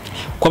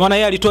 Kwa maana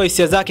yeye alitoa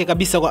hisia zake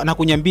kabisa na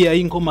kunyambia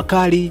hii ngoma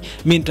kali,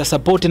 mimi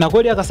nitasupport, na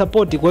kweli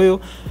akasupport. Kwa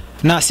hiyo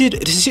na si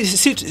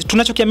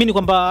tunachokiamini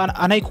kwamba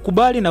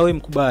anaikukubali na wewe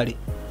mkubali.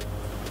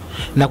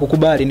 Na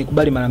kukubali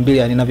nikubali mara mbili,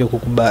 yani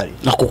ninavyokukubali.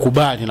 Na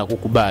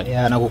kukubali.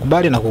 Yeah, na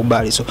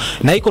kukubali. So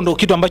na hiko ndo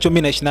kitu ambacho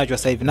mimi naishi nacho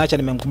sasa hivi. Nacha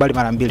nimemkubali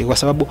mara mbili kwa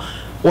sababu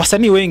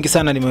wasanii wengi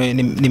sana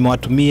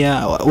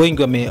nimewatumia,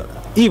 wengi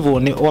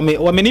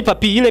wamenipa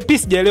ile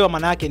sijaelewa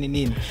maana yake ni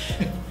nini.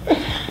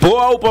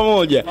 Poa au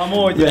pamoja?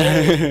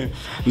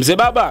 Mzee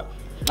Baba,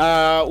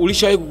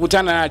 ulishawahi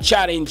kukutana na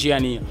challenge,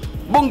 yani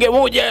bonge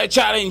moja ya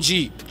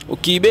challenge,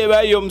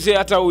 ukibeba hiyo mzee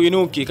hata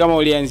uinuki, kama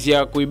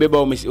ulianzia kuibeba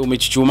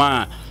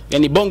umechuchumaa,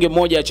 yani bonge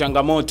moja ya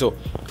changamoto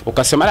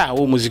ukasema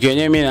huu muziki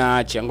wenyewe mimi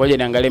naacha, ngoja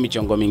niangalie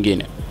michongo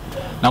mingine?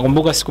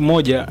 Nakumbuka siku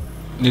moja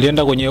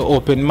nilienda kwenye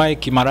open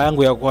mic mara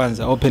yangu ya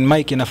kwanza. Open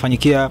mic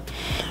inafanyikia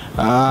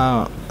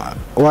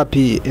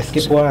wapi?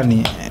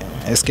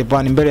 Escape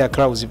One mbele ya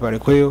Krausi pale.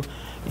 Kwa hiyo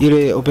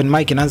ile open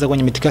mic inaanza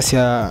kwenye mitikasi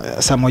ya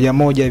saa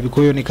 1 hivi.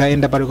 Kwa hiyo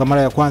nikaenda pale kwa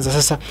mara ya kwanza.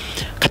 Sasa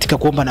katika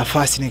kuomba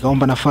nafasi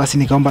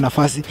nikaomba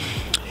nafasi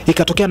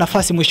ikatokea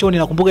nafasi mwishoni.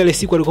 Nakumbuka ile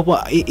siku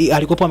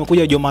alikopo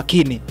amekuja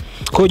Jomakini.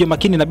 Kwa hiyo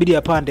Jomakini inabidi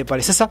apande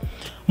pale. Sasa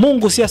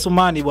Mungu si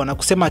Asumani bwana,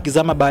 kusema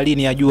akizama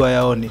baharini ajua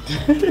yaone.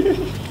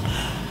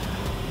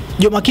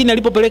 Jomakini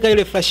alipopeleka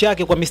ile flash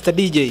yake kwa Mr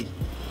DJ,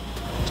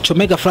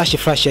 chomeka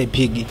flash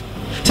haipigi.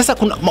 Sasa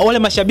kuna wale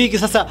mashabiki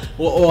sasa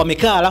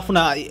wamekaa, alafu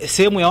na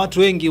sehemu ya watu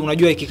wengi,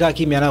 unajua ikikaa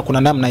kimya na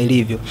kuna namna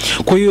ilivyo.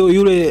 Kwa hiyo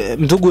yule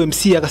ndugu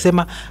MC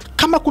akasema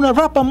kama kuna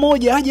rapper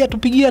mmoja aje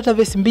atupigie hata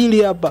verse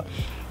 2 hapa.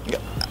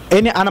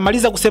 Yaani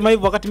anamaliza kusema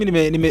hivyo wakati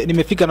mimi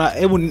nimefika na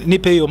hebu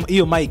nipe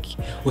hiyo mic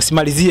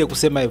usimalizie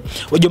kusema hivyo.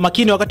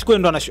 Jomakini wakati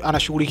kwenda ndo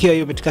anashughulikia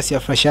hiyo mitikasi ya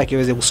flash yake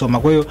iweze kusoma.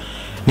 Kwa hiyo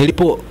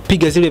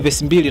nilipopiga zile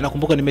verse 2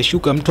 nakumbuka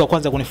nimeshuka, mtu wa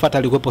kwanza kunifuata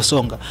alikuwepo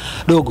Songa.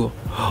 Dogo,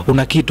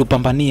 una kitu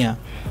pambania.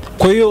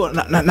 Kwa hiyo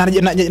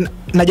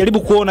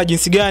najaribu kuona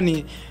jinsi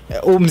gani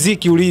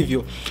muziki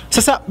ulivyo.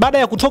 Sasa baada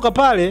ya kutoka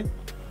pale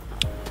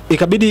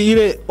ikabidi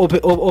ile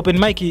open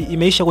mic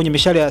imeisha kwenye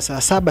mishale ya saa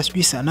 7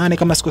 sijui saa 8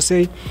 kama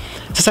sikosei.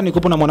 Sasa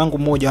nilikuwa na mwanangu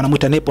mmoja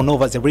anamuita Nepo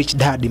Nova the Rich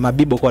Daddy,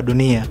 Mabibo kwa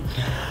dunia.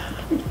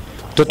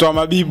 Mtoto wa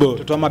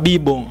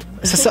Mabibo.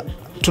 Sasa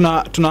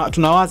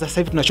tunawaza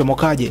sasa hivi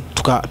tunachomokaje?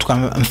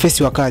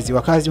 Tukamfesi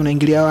wakazi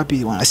unaingilia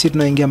wapi? Sisi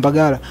tunaingia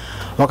Mbagala.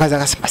 Wakazi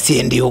akasema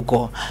siendi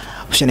huko.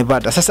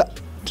 Ushanipata. Sasa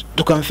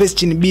tukamfesi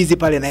chini busy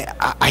pale na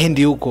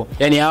aendi huko.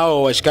 Yaani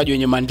hao washikaji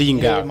wenye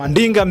mandinga.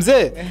 Mandinga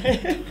mzee.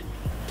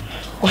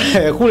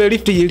 Kule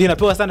lift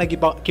linapewa sana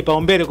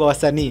kipaumbele kwa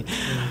wasanii.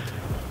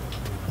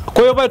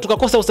 Kwa hiyo pale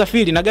tukakosa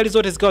usafiri na gari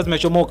zote zikawa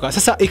zimechomoka.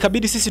 Sasa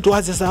ikabidi sisi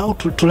tuanze sasa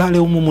tulale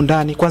humu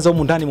ndani. Kwanza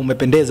humu ndani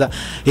mmependeza.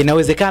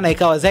 Inawezekana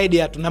ikawa zaidi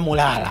ya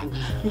tunamolala.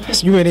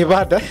 Sijui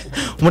umenipata.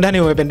 Humu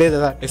ndani mmependeza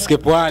sana.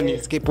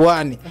 Escape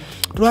One.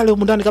 Tulale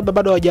humu ndani kabla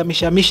bado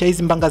hawajahamisha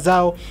hizi mbanga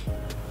zao.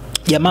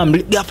 Jamaa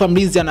ghafla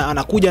mlinzi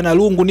anakuja na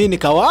lungu nini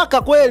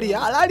kawaka kweli,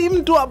 halali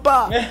mtu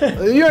hapa.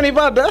 Hiyo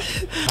nipata.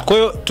 Kwa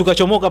hiyo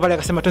tukachomoka pale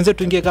akasema tuanze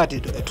tuingie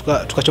kati.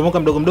 Tukachomoka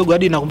mdogo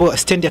hadi nakumbuka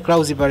stand ya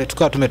Krausi pale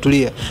tukawa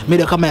tumetulia.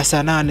 Mida kama ya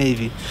saa 8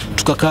 hivi.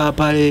 Tukakaa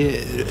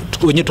pale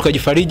wenyewe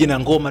tukajifariji na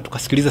ngoma,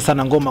 tukasikiliza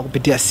sana ngoma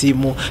kupitia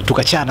simu,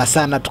 tukachana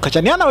sana,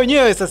 tukachaniana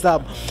wenyewe sasa.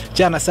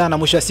 Chana sana,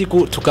 mwisho wa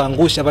siku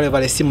tukaangusha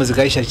pale simu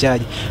zikaisha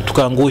charge.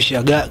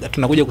 Tukaangusha,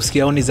 tunakuja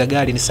kusikia oni za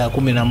gari ni saa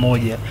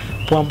 11.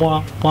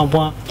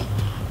 Pwa.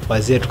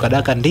 Wazee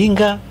tukadaka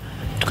ndinga,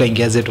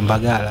 tukaingia zetu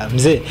Mbagala.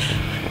 Mzee,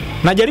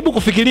 najaribu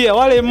kufikiria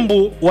wale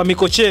mbu wa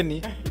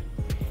Mikocheni.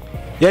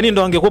 Yaani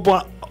ndo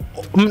angekuwa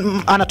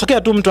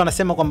anatokea tu mtu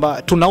anasema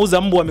kwamba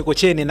tunauza mbu wa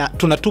Mikocheni na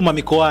tunatuma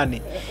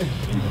mikoani.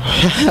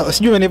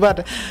 Sijui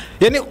umenipata.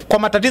 Yaani kwa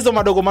matatizo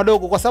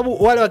madogo kwa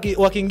sababu wale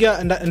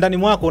wakiingia ndani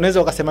mwako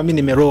unaweza ukasema mimi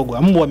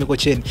nimerogwa. Mbu wa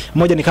Mikocheni.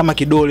 Mmoja ni kama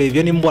kidole hivi.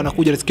 Yaani mbu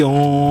anakuja nasikia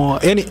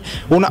yaani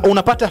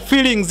unapata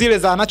feelings zile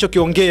za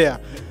anachokiongea.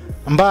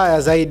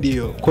 mbaya zaidi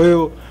hiyo. Kwa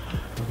hiyo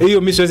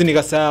mimi siwezi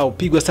nikasahau,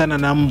 pigwa sana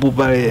na mbu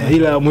pale,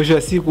 ila mwisho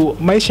wa siku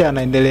maisha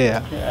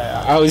yanaendelea.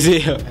 Au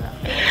sio?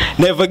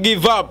 Never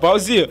give up, au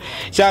sio?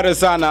 Sharo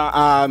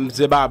sana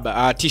mzee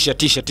baba,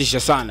 tisha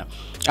sana.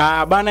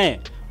 Bana,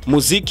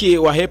 muziki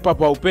wa hip hop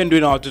haupendwi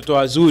na watoto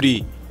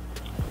wazuri.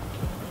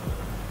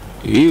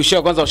 Hii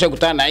kwanza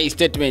ushakutana na hii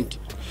statement.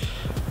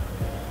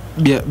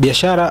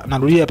 Biashara,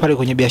 narudia pale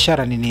kwenye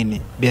biashara ni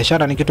nini?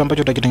 Biashara ni kitu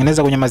ambacho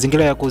utakitengeneza kwenye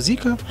mazingira ya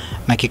kuzika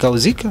na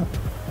kikauzika,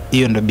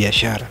 hiyo ndio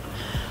biashara.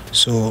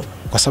 So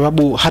kwa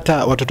sababu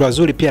hata watoto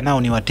wazuri pia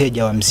nao ni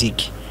wateja wa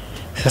muziki.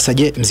 Sasa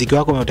je, muziki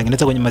wako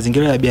umeutengeneza kwenye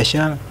mazingira ya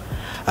biashara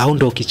au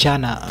ndio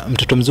ukichana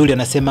mtoto mzuri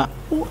anasema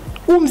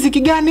huu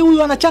muziki gani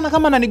huyu anachana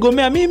kama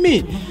ananigomea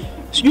mimi?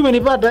 Sijui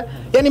umenipata?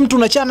 Yaani mtu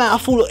unachana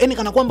afu yani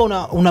kana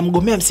kwamba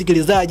unamgomea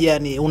msikilizaji,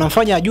 yani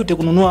unamfanya ajute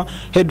kununua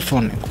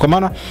headphone. Kwa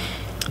maana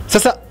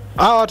sasa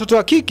hawa watoto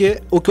wa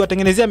kike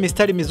ukiwatengenezea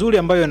mistari mizuri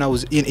ambayo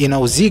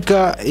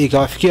inauzika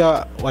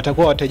ikawafikia,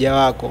 watakuwa wateja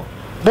wako.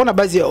 Mbona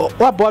baadhi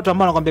wapo watu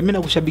ambao wanakuambia mimi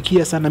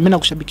nakushabikia sana, mimi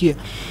nakushabikia.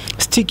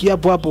 Stick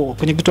hapo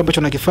kwenye kitu ambacho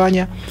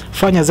unakifanya,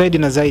 fanya zaidi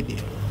na zaidi.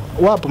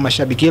 Wapo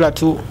mashabiki, ila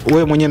tu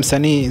wewe mwenyewe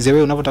msanii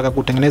wewe unapotaka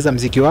kutengeneza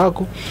muziki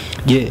wako,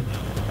 je,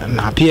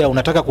 na pia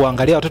unataka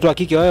kuangalia watoto wa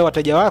kike wao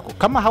wateja wako.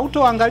 Kama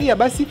hautoangalia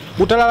basi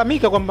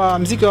utalalamika kwamba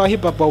muziki wa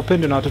hip hop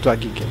haupendwi na watoto wa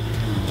kike.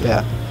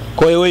 Yeah.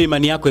 Kwa hiyo wewe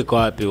imani yako iko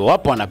wapi?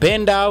 Wapo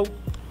wanapenda au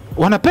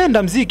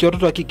wanapenda muziki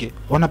watoto wa kike?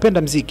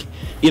 Wanapenda muziki,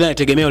 ila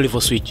inategemea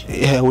ulivyo switch.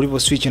 Ulivyo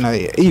switch na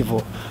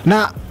hivyo.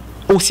 Na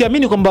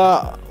usiamini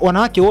kwamba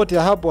wanawake wote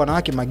hapo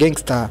wanawake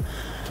magangster.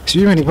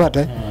 Sijui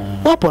umenipata?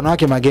 Wapo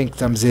wanawake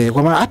magangster mzee.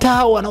 Kwa maana hata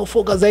hao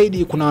wanaofoka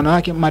zaidi, kuna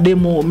wanawake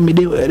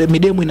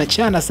midemu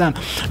inachana sana.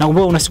 Na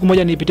kumbuka una siku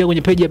moja nilipitia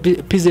kwenye page ya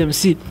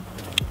PZMC,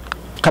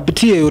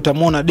 kapitie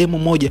utamwona demo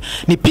moja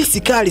ni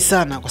pisi kali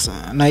sana, kwa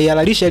sababu na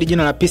ihalalisha ile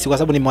jina la pisi kwa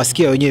sababu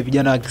nimewasikia wenyewe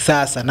vijana wa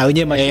kisasa na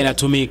wenyewe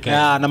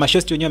inatumika. Na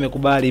mashosti wenyewe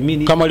wamekubali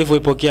mimi kama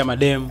walivyoipokea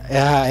Madem.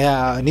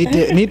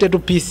 Niite tu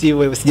pisi,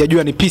 wewe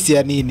sijajua ni pisi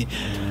ya nini.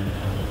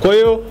 Kwa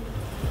hiyo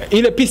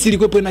ile pisi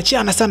ilikuwa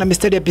inachana sana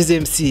mistari ya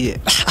PZMC.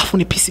 Afu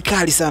ni pisi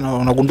kali sana,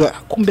 unagundua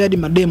kumbe hadi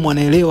Madem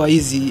wanaelewa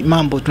hizi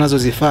mambo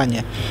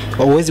tunazozifanya.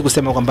 Huwezi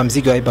kusema kwamba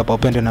muziki wa hip hop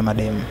upende na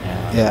Madem.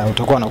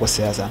 Utakuwa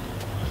unakosea sana.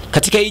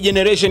 Katika hii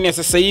generation ya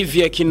sasa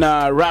hivi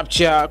akina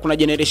Rapture, kuna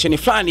generation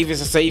fulani hivi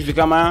sasa hivi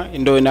kama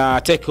ndio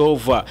ina take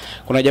over.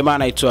 Kuna jamaa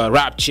anaitwa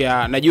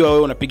Rapture. Najua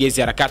wewe unapiga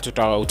hizi harakati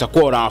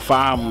utakuwa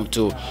unawafahamu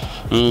tu.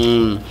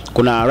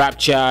 Kuna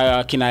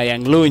Rapture, kina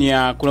Young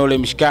Lunya, kuna ule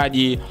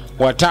mshikaji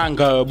wa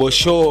Tanga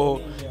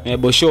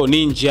Bosho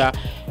Ninja.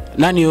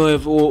 Nani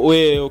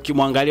wewe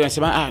ukimwangalia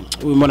unasema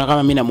mbona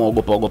kama mimi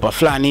namuogopa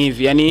fulani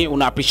hivi? Yaani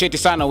una appreciate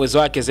sana uwezo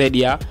wake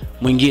zaidi ya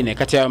mwingine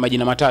kati ya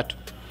majina matatu?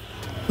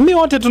 Mimi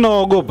wote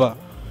tunaogopa.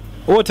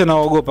 Wote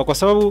naogopa kwa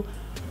sababu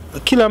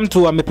kila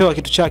mtu amepewa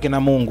kitu chake na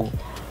Mungu.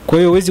 Kwa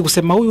hiyo huwezi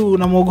kusema huyu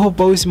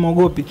unamuogopa, huyu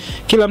simuogopi.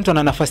 Kila mtu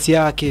ana nafasi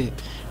yake.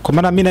 Kwa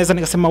maana mimi naweza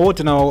nikasema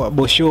wote na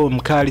Bosho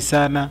mkali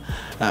sana,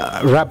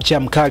 Rapture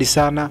mkali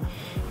sana.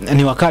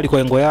 Ni wakali kwa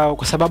engo yao,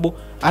 kwa sababu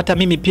hata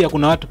mimi pia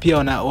kuna watu pia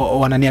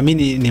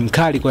wananiamini ni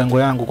mkali kwa engo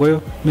yangu. Kwa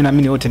hiyo mimi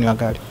naamini wote ni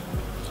wakali.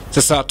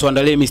 Sasa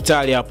tuandalie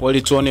mistari hapo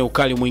ili tuone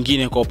ukali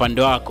mwingine kwa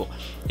upande wako.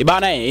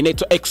 Ibana,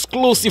 inaitwa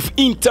exclusive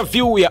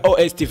interview ya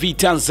OSTV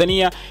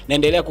Tanzania.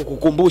 Naendelea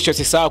kukukumbusha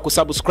usisahau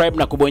kusubscribe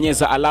na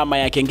kubonyeza alama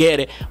ya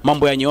kengele.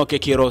 Mambo yanyooke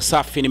kiro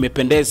safi,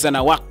 nimependeza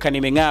na waka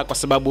nimeng'aa kwa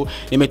sababu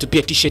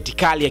nimetupia t-shirt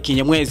kali ya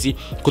Kinyamwezi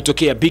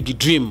kutokea Big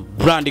Dream,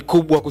 brand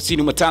kubwa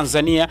kusini mwa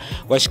Tanzania.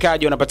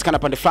 Washikaji wanapatikana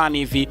pande fulani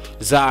hivi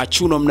za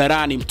Chuno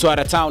Mnarani,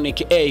 Mtwara Town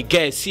aka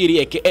Gay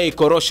City aka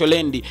Korosho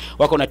Land.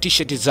 Wako na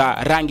t-shirt za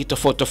rangi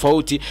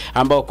tofauti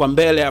ambao kwa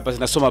mbele hapa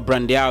zinasoma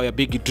brand yao ya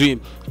Big Dream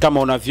kama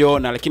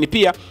unavyoona, lakini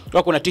pia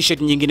wako na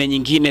t-shirt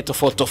nyingine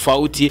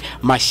tofauti,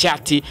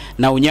 mashati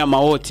na unyama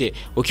wote.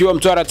 Ukiwa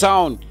Mtwara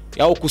Town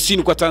au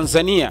kusini kwa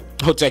Tanzania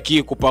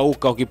hutaki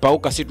kupauka.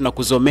 Ukipauka sisi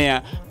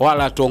tunakuzomea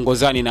wala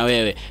tuongozani na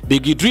wewe.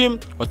 Big Dream,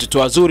 watoto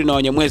wazuri na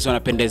Wanyamwezi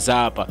wanapendeza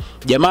hapa.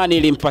 Jamani,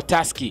 ilimpa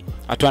taski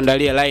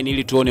atuandalie line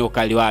ili tuone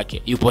ukali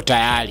wake. Yupo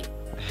tayari.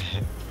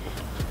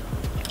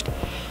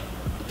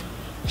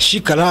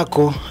 Shika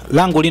lako,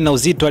 langu lina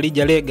uzito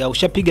alijalega.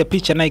 Ushapiga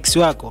picha na ex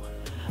wako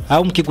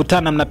au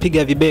mkikutana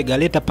mnapiga vibega,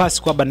 leta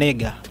pasi kwa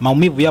banega.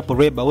 Maumivu yapo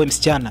reba, we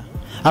msichana.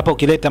 Hapa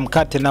ukileta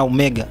mkate na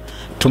umega.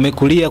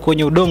 Tumekulia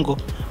kwenye udongo,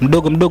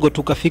 mdogo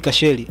tukafika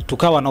sheli.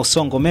 Tukawa na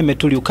usongo, meme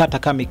tuliukata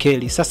kama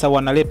Mikeli. Sasa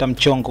wanaleta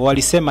mchongo,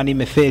 walisema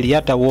nimefeli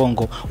hata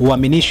uongo.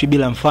 Uaminishwi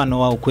bila mfano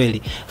wa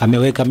ukweli.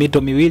 Ameweka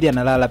mito miwili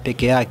analala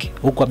peke yake.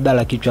 Huko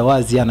Abdalla kichwa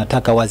wazi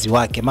anataka wazi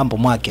wake. Mambo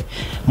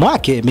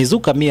mwake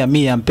mizuka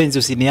 100 mpenzi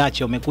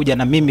usiniache, umekuja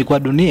na mimi kwa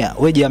dunia.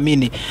 Weje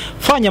amini,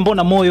 fanya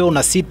mbona moyo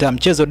unasita.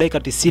 Mchezo dakika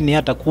 90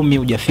 hata 10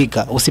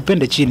 hujafika.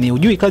 Usipende chini,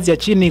 ujui kazi ya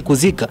chini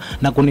kuzika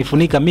na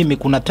kunifunika mimi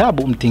kuna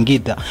tabu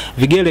mtingita.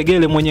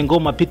 Vigelegele mwenye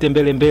ngoma pite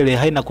mbele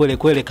haina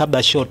kwele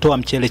kabla show toa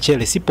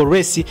mchele. Sipo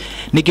resi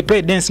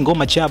nikiplay dance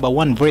ngoma chaba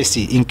one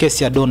verse in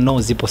case I don't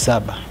know zipo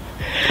 7.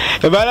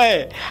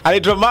 Bale,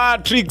 anaitwa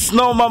Matrix,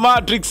 Noma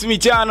Matrix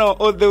Michano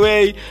all the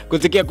way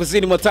kutokea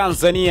kusini mwa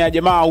Tanzania.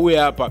 Jamaa huyu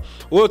hapa.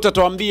 Wewe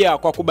utatuambia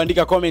kwa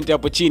kubandika comment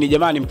hapo chini,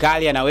 jamani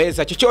mkali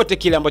anaweza chochote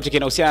kile ambacho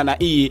kinahusiana na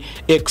hii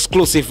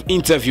exclusive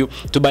interview.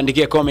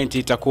 Tubandikie comment,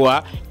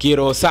 itakuwa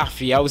kiro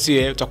safi au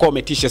sio? Utakuwa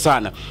umetisha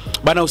sana.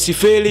 Bana,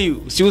 usifeli,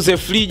 usiuze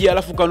friji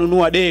alafu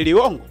kanunua deli,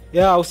 uongo?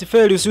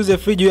 Usifeli, usiuze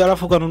friji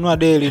alafu kanunua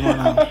deli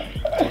mwanangu.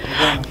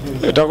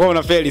 Utakuwa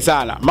unafeli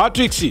sana.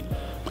 Matrix,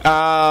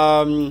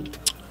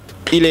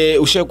 ile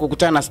ushawahi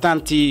kukutana na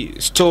stanti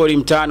story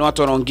mtaani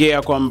watu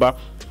wanaongea kwamba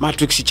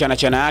Matrix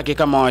chana yake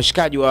kama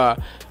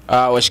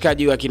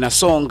washikaji wa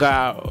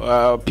Kinasonga,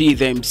 P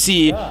the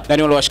MC,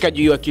 yani wale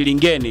washikaji wa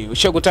Kilingeni.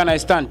 Ushawahi kukutana na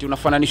stanti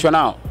unafananishwa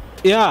nao?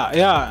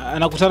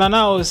 Nakutana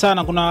nao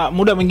sana. Kuna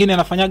muda mwingine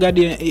anafanyaga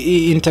hadi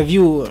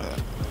interview,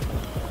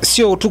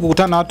 sio tu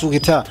kukutana na watu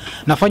kitaa.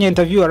 Nafanya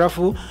interview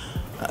alafu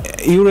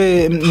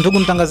yule ndugu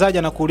mtangazaji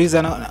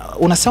anakuuliza,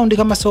 una sound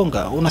kama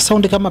Songa, una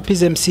sound kama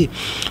PZMC.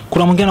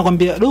 Kuna mwingine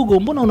anakuambia, dogo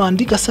mbona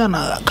unaandika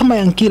sana kama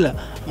Yankila.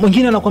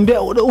 Mwingine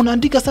anakuambia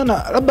unaandika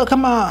sana labda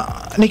kama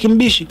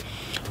Nikimbishi.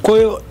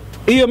 Kwa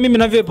hiyo mimi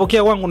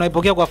ninavyoipokea wangu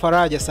naipokea kwa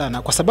faraja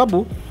sana, kwa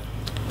sababu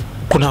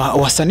kuna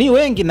wasanii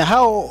wengi na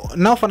hao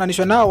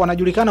naofananishwa nao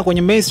wanajulikana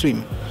kwenye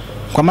mainstream.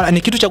 Kwa maana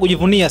ni kitu cha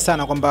kujivunia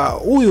sana kwamba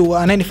huyu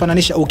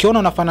anayenifananisha, ukiona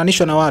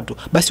unafananishwa na watu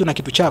basi una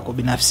kitu chako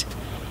binafsi.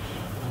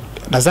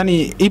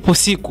 Nadhani ipo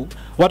siku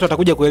watu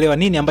watakuja kuelewa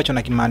nini ambacho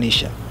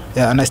nakimaanisha.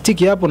 Na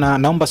stick hapo, na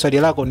naomba swali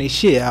lako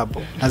niishie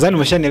hapo. Nadhani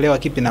umeshanielewa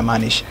kipi na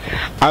maanisha.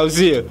 Au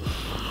sio?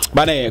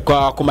 Bana,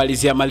 kwa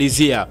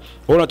kumalizia,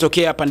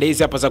 unatokea pande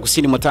hizi hapa za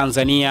kusini mwa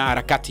Tanzania,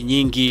 harakati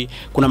nyingi,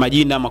 kuna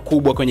majina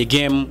makubwa kwenye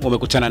game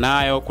umekutana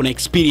nayo, kuna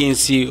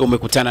experience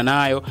umekutana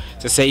nayo,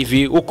 sasa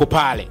hivi uko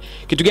pale.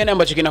 Kitu gani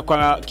ambacho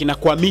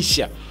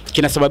kinakwamisha,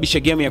 kinasababisha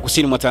game ya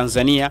kusini mwa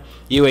Tanzania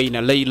iwe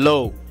ina lay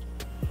low?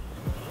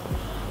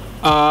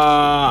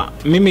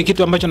 Mimi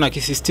kitu ambacho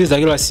nakisisitiza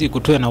kila siku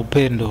tuwe na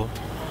upendo.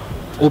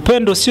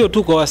 Upendo sio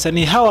tu kwa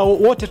wasanii hawa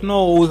wote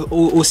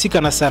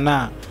tunaohusika na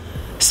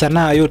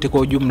sanaa yote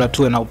kwa ujumla,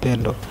 tuwe na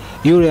upendo.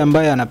 Yule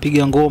ambaye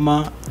anapiga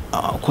ngoma,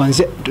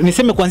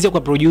 kuanzia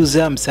kwa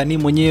producer, msanii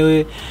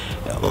mwenyewe,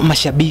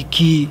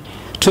 mashabiki,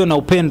 tuwe na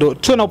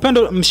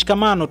upendo,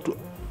 mshikamano.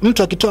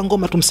 Mtu akitoa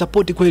ngoma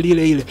tumsupport kweli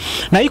ile.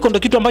 Na hiko ndio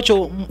kitu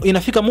ambacho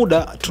inafika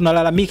muda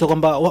tunalalamika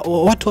kwamba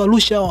watu wa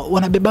Arusha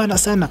wanabebana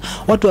sana.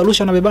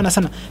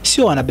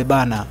 Sio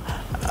wanabebana.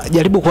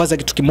 Jaribu kuwaza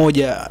kitu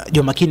kimoja,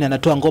 Jomakini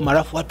anatoa ngoma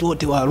alafu watu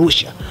wote wa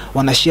Arusha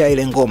wanashare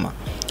ile ngoma.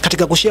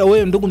 Katika kushare,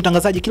 wewe ndugu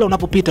mtangazaji, kila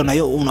unapopita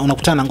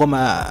unakutana na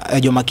ngoma ya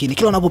Jomakini.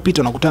 Kila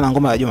unapopita unakutana na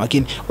ngoma ya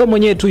Jomakini. Wewe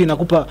mwenyewe tu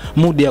inakupa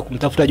mood ya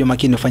kumtafuta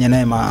Jomakini ufanye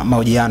naye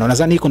mahojiano.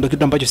 Nadhani hiko ndio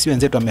kitu ambacho si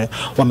wenzetu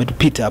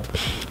wametupita hapo.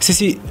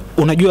 Sisi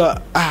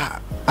unajua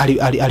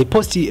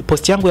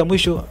post yangu ya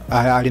mwisho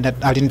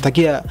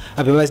alinitakia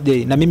happy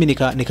birthday na mimi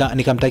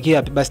nikamtakia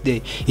happy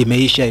birthday,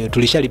 imeisha hiyo,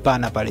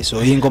 tulishalipana pale.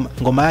 So hii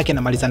ngoma yake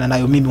namalizana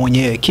nayo mimi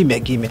mwenyewe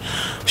kimya.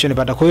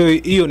 Ushanipata? Kwa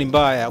hiyo hiyo ni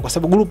mbaya, kwa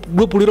sababu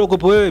group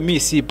lilokopo wewe mimi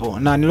sipo,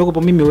 na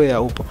nilokopo mimi wewe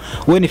haupo.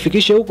 Wewe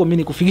nifikishe huko, mimi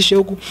nikufikishe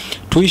huko,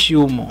 tuishi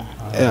humo.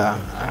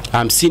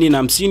 50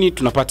 na 50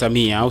 tunapata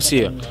 100, au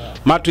sio?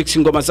 Matrix,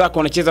 ngoma zako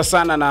unacheza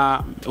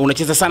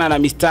sana na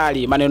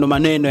mistari,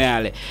 maneno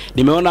yale.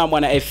 Nimeona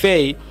Mwana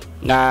FA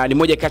na ni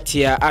moja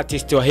kati ya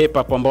artist wa hip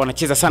hop ambao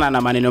wanacheza sana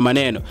na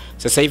maneno.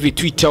 Sasa hivi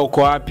Twitter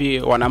uko wapi?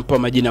 Wanampa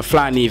majina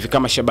fulani hivi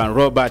kama Shaban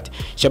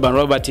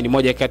Robert ni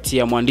moja kati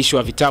ya mwandishi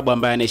wa vitabu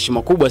ambaye ana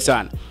heshima kubwa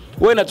sana.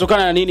 Wewe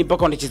unatokana na nini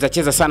mpaka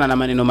unacheza sana na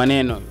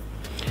maneno?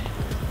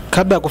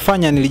 Kabla ya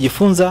kufanya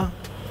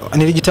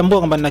nilijitambua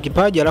kwamba nina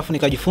kipaji, alafu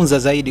nikajifunza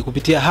zaidi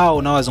kupitia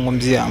hao na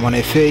wazungumzia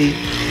Mwana FA,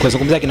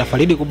 kuzungumzia kina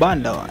Faridi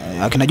Kubanda,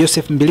 akina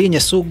Joseph Mbilinya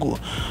Sugu,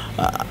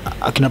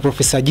 akina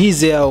Professor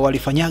Jize,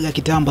 walifanyaga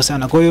kitambo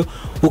sana. Kwa hiyo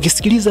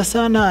ukisikiliza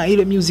sana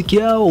ile music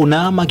yao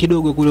unahama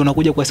kidogo kule,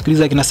 unakuja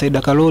kusikiliza kina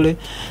Saida Kalole.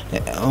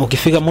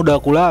 Ukifika muda wa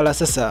kulala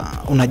sasa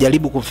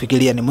unajaribu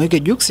kufikiria nimweke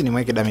Jux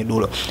nimweke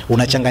Damidulo,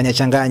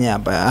 unachanganya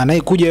hapa,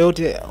 anayekuja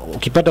yote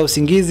ukipata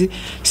usingizi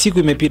siku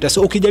imepita.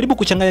 So ukijaribu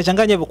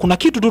kuchanganya hivyo kuna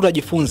kitu tu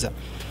utajifunza,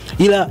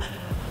 ila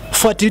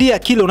fuatilia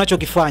kile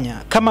unachokifanya.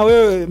 Kama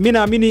wewe, mimi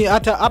naamini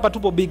hata hapa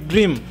tupo Big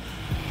Dream,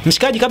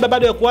 mshikaji kabla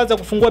bado ya kuanza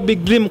kufungua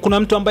Big Dream kuna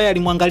mtu ambaye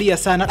alimwangalia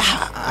sana,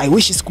 I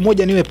wish siku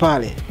moja niwe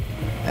pale.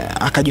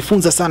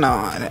 Akajifunza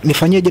sana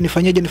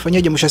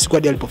nifanyeje mwisho siku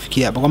hadi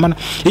alipofikia hapa. Kwa maana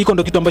hiko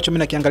ndio kitu ambacho mimi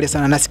nakiangalia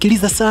sana,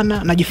 nasikiliza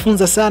sana,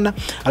 najifunza sana,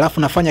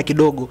 alafu nafanya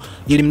kidogo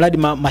ili mradi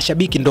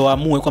mashabiki ndo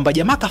waamue kwamba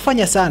jamaa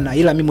kafanya sana,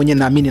 ila mimi mwenyewe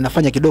naamini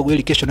nafanya kidogo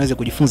ili kesho naweze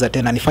kujifunza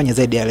tena nifanye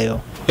zaidi ya leo.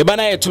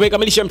 Bana,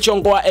 tumekamilisha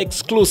mchongo wa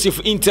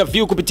exclusive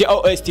interview kupitia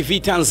OSTV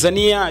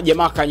Tanzania.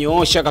 Jamaa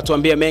kanyoosha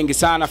akatuambia mengi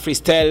sana,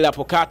 freestyle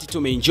hapo kati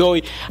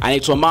tumeenjoy.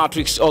 Anaitwa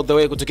Matrix all the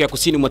way kutokea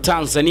kusini mwa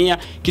Tanzania.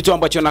 Kitu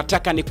ambacho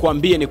nataka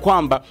nikuambie ni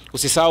kwamba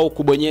usisahau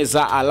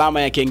kubonyeza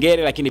alama ya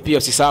kengele, lakini pia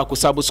usisahau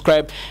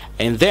kusubscribe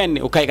and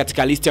then ukae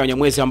katika list ya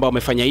Wanyamwezi ambao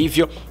wamefanya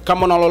hivyo.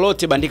 Kama una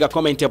lolote bandika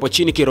comment hapo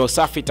chini, kiroho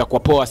safi itakuwa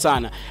poa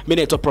sana. Mimi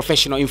naitwa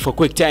Professional Info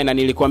Quick Time na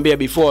nilikwambia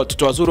before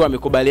watoto wazuri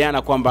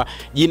wamekubaliana kwamba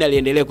jina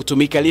liendelee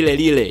kutumika lile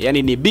lile,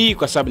 yani ni B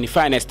kwa sababu ni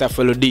finest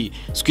FLD.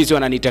 Siku hizi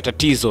wananiita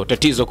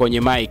tatizo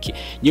kwenye mic.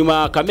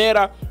 Nyuma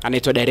kamera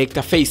anaitwa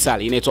director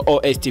Faisal, inaitwa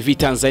OSTV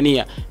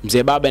Tanzania.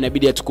 Mzee baba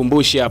inabidi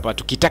atukumbushe hapa,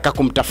 tukitaka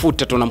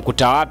kumtafuta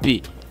tunamkuta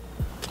wapi?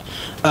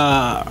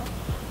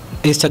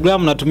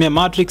 Instagram natumia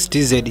Matrix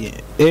TZ,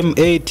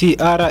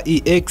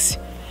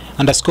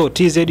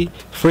 MATREX_TZ.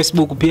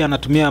 Facebook pia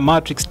natumia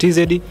Matrix TZ.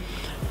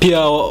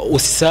 Pia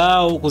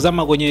usisahau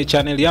kuzama kwenye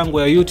channel yangu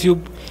ya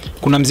YouTube,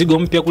 kuna mzigo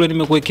mpya kule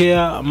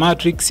nimekuwekea,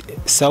 Matrix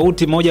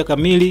sauti moja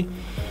kamili.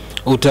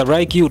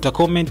 Utalike,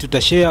 utacomment,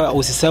 utashare,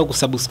 usisahau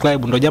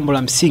kusubscribe, ndio jambo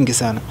la msingi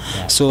sana.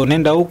 So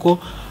nenda huko,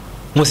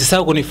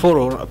 usisahau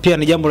kunifollow, pia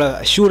ni jambo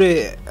la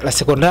shule la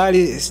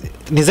sekondari,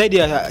 ni zaidi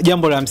ya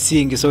jambo la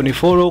msingi. So ni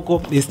follow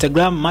huko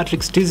Instagram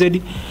Matrix TZ,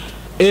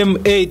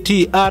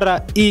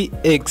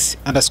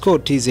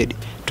 MATREX_TZ,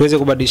 tuweze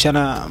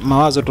kubadilishana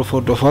mawazo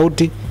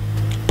tofauti.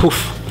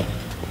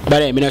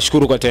 Bale, mimi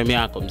nashukuru kwa time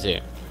yako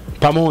mzee.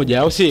 Pamoja,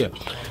 au sio?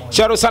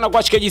 Sharo sana kwa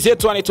washikaji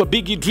zetu wanaitwa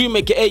Big Dream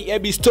aka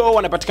AB Store,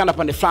 wanapatikana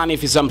pande fulani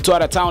hivi za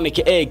Mtwara Town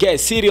aka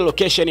Gas City.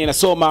 Location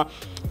inasoma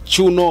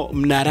Chuno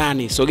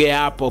Mnarani. Sogea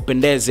hapo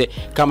upendeze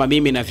kama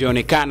mimi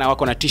ninavyoonekana.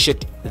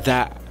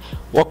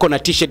 Wako na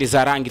t-shirt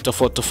za rangi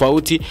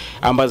tofauti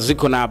ambazo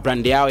ziko na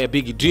brand yao ya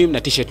Big Dream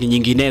na t-shirt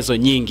nyinginezo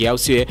nyingi, au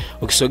sio?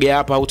 Ukisogea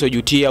hapa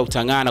hutajutia,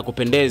 utangana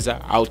kupendeza,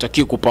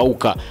 hautaki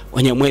kupauka.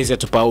 Wanyamwezi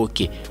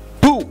atupauki.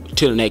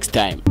 Till next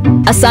time.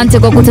 Asante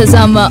kwa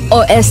kutazama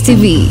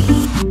OSTV.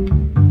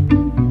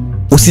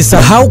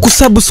 Usisahau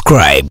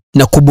kusubscribe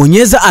na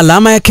kubonyeza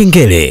alama ya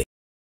kengele.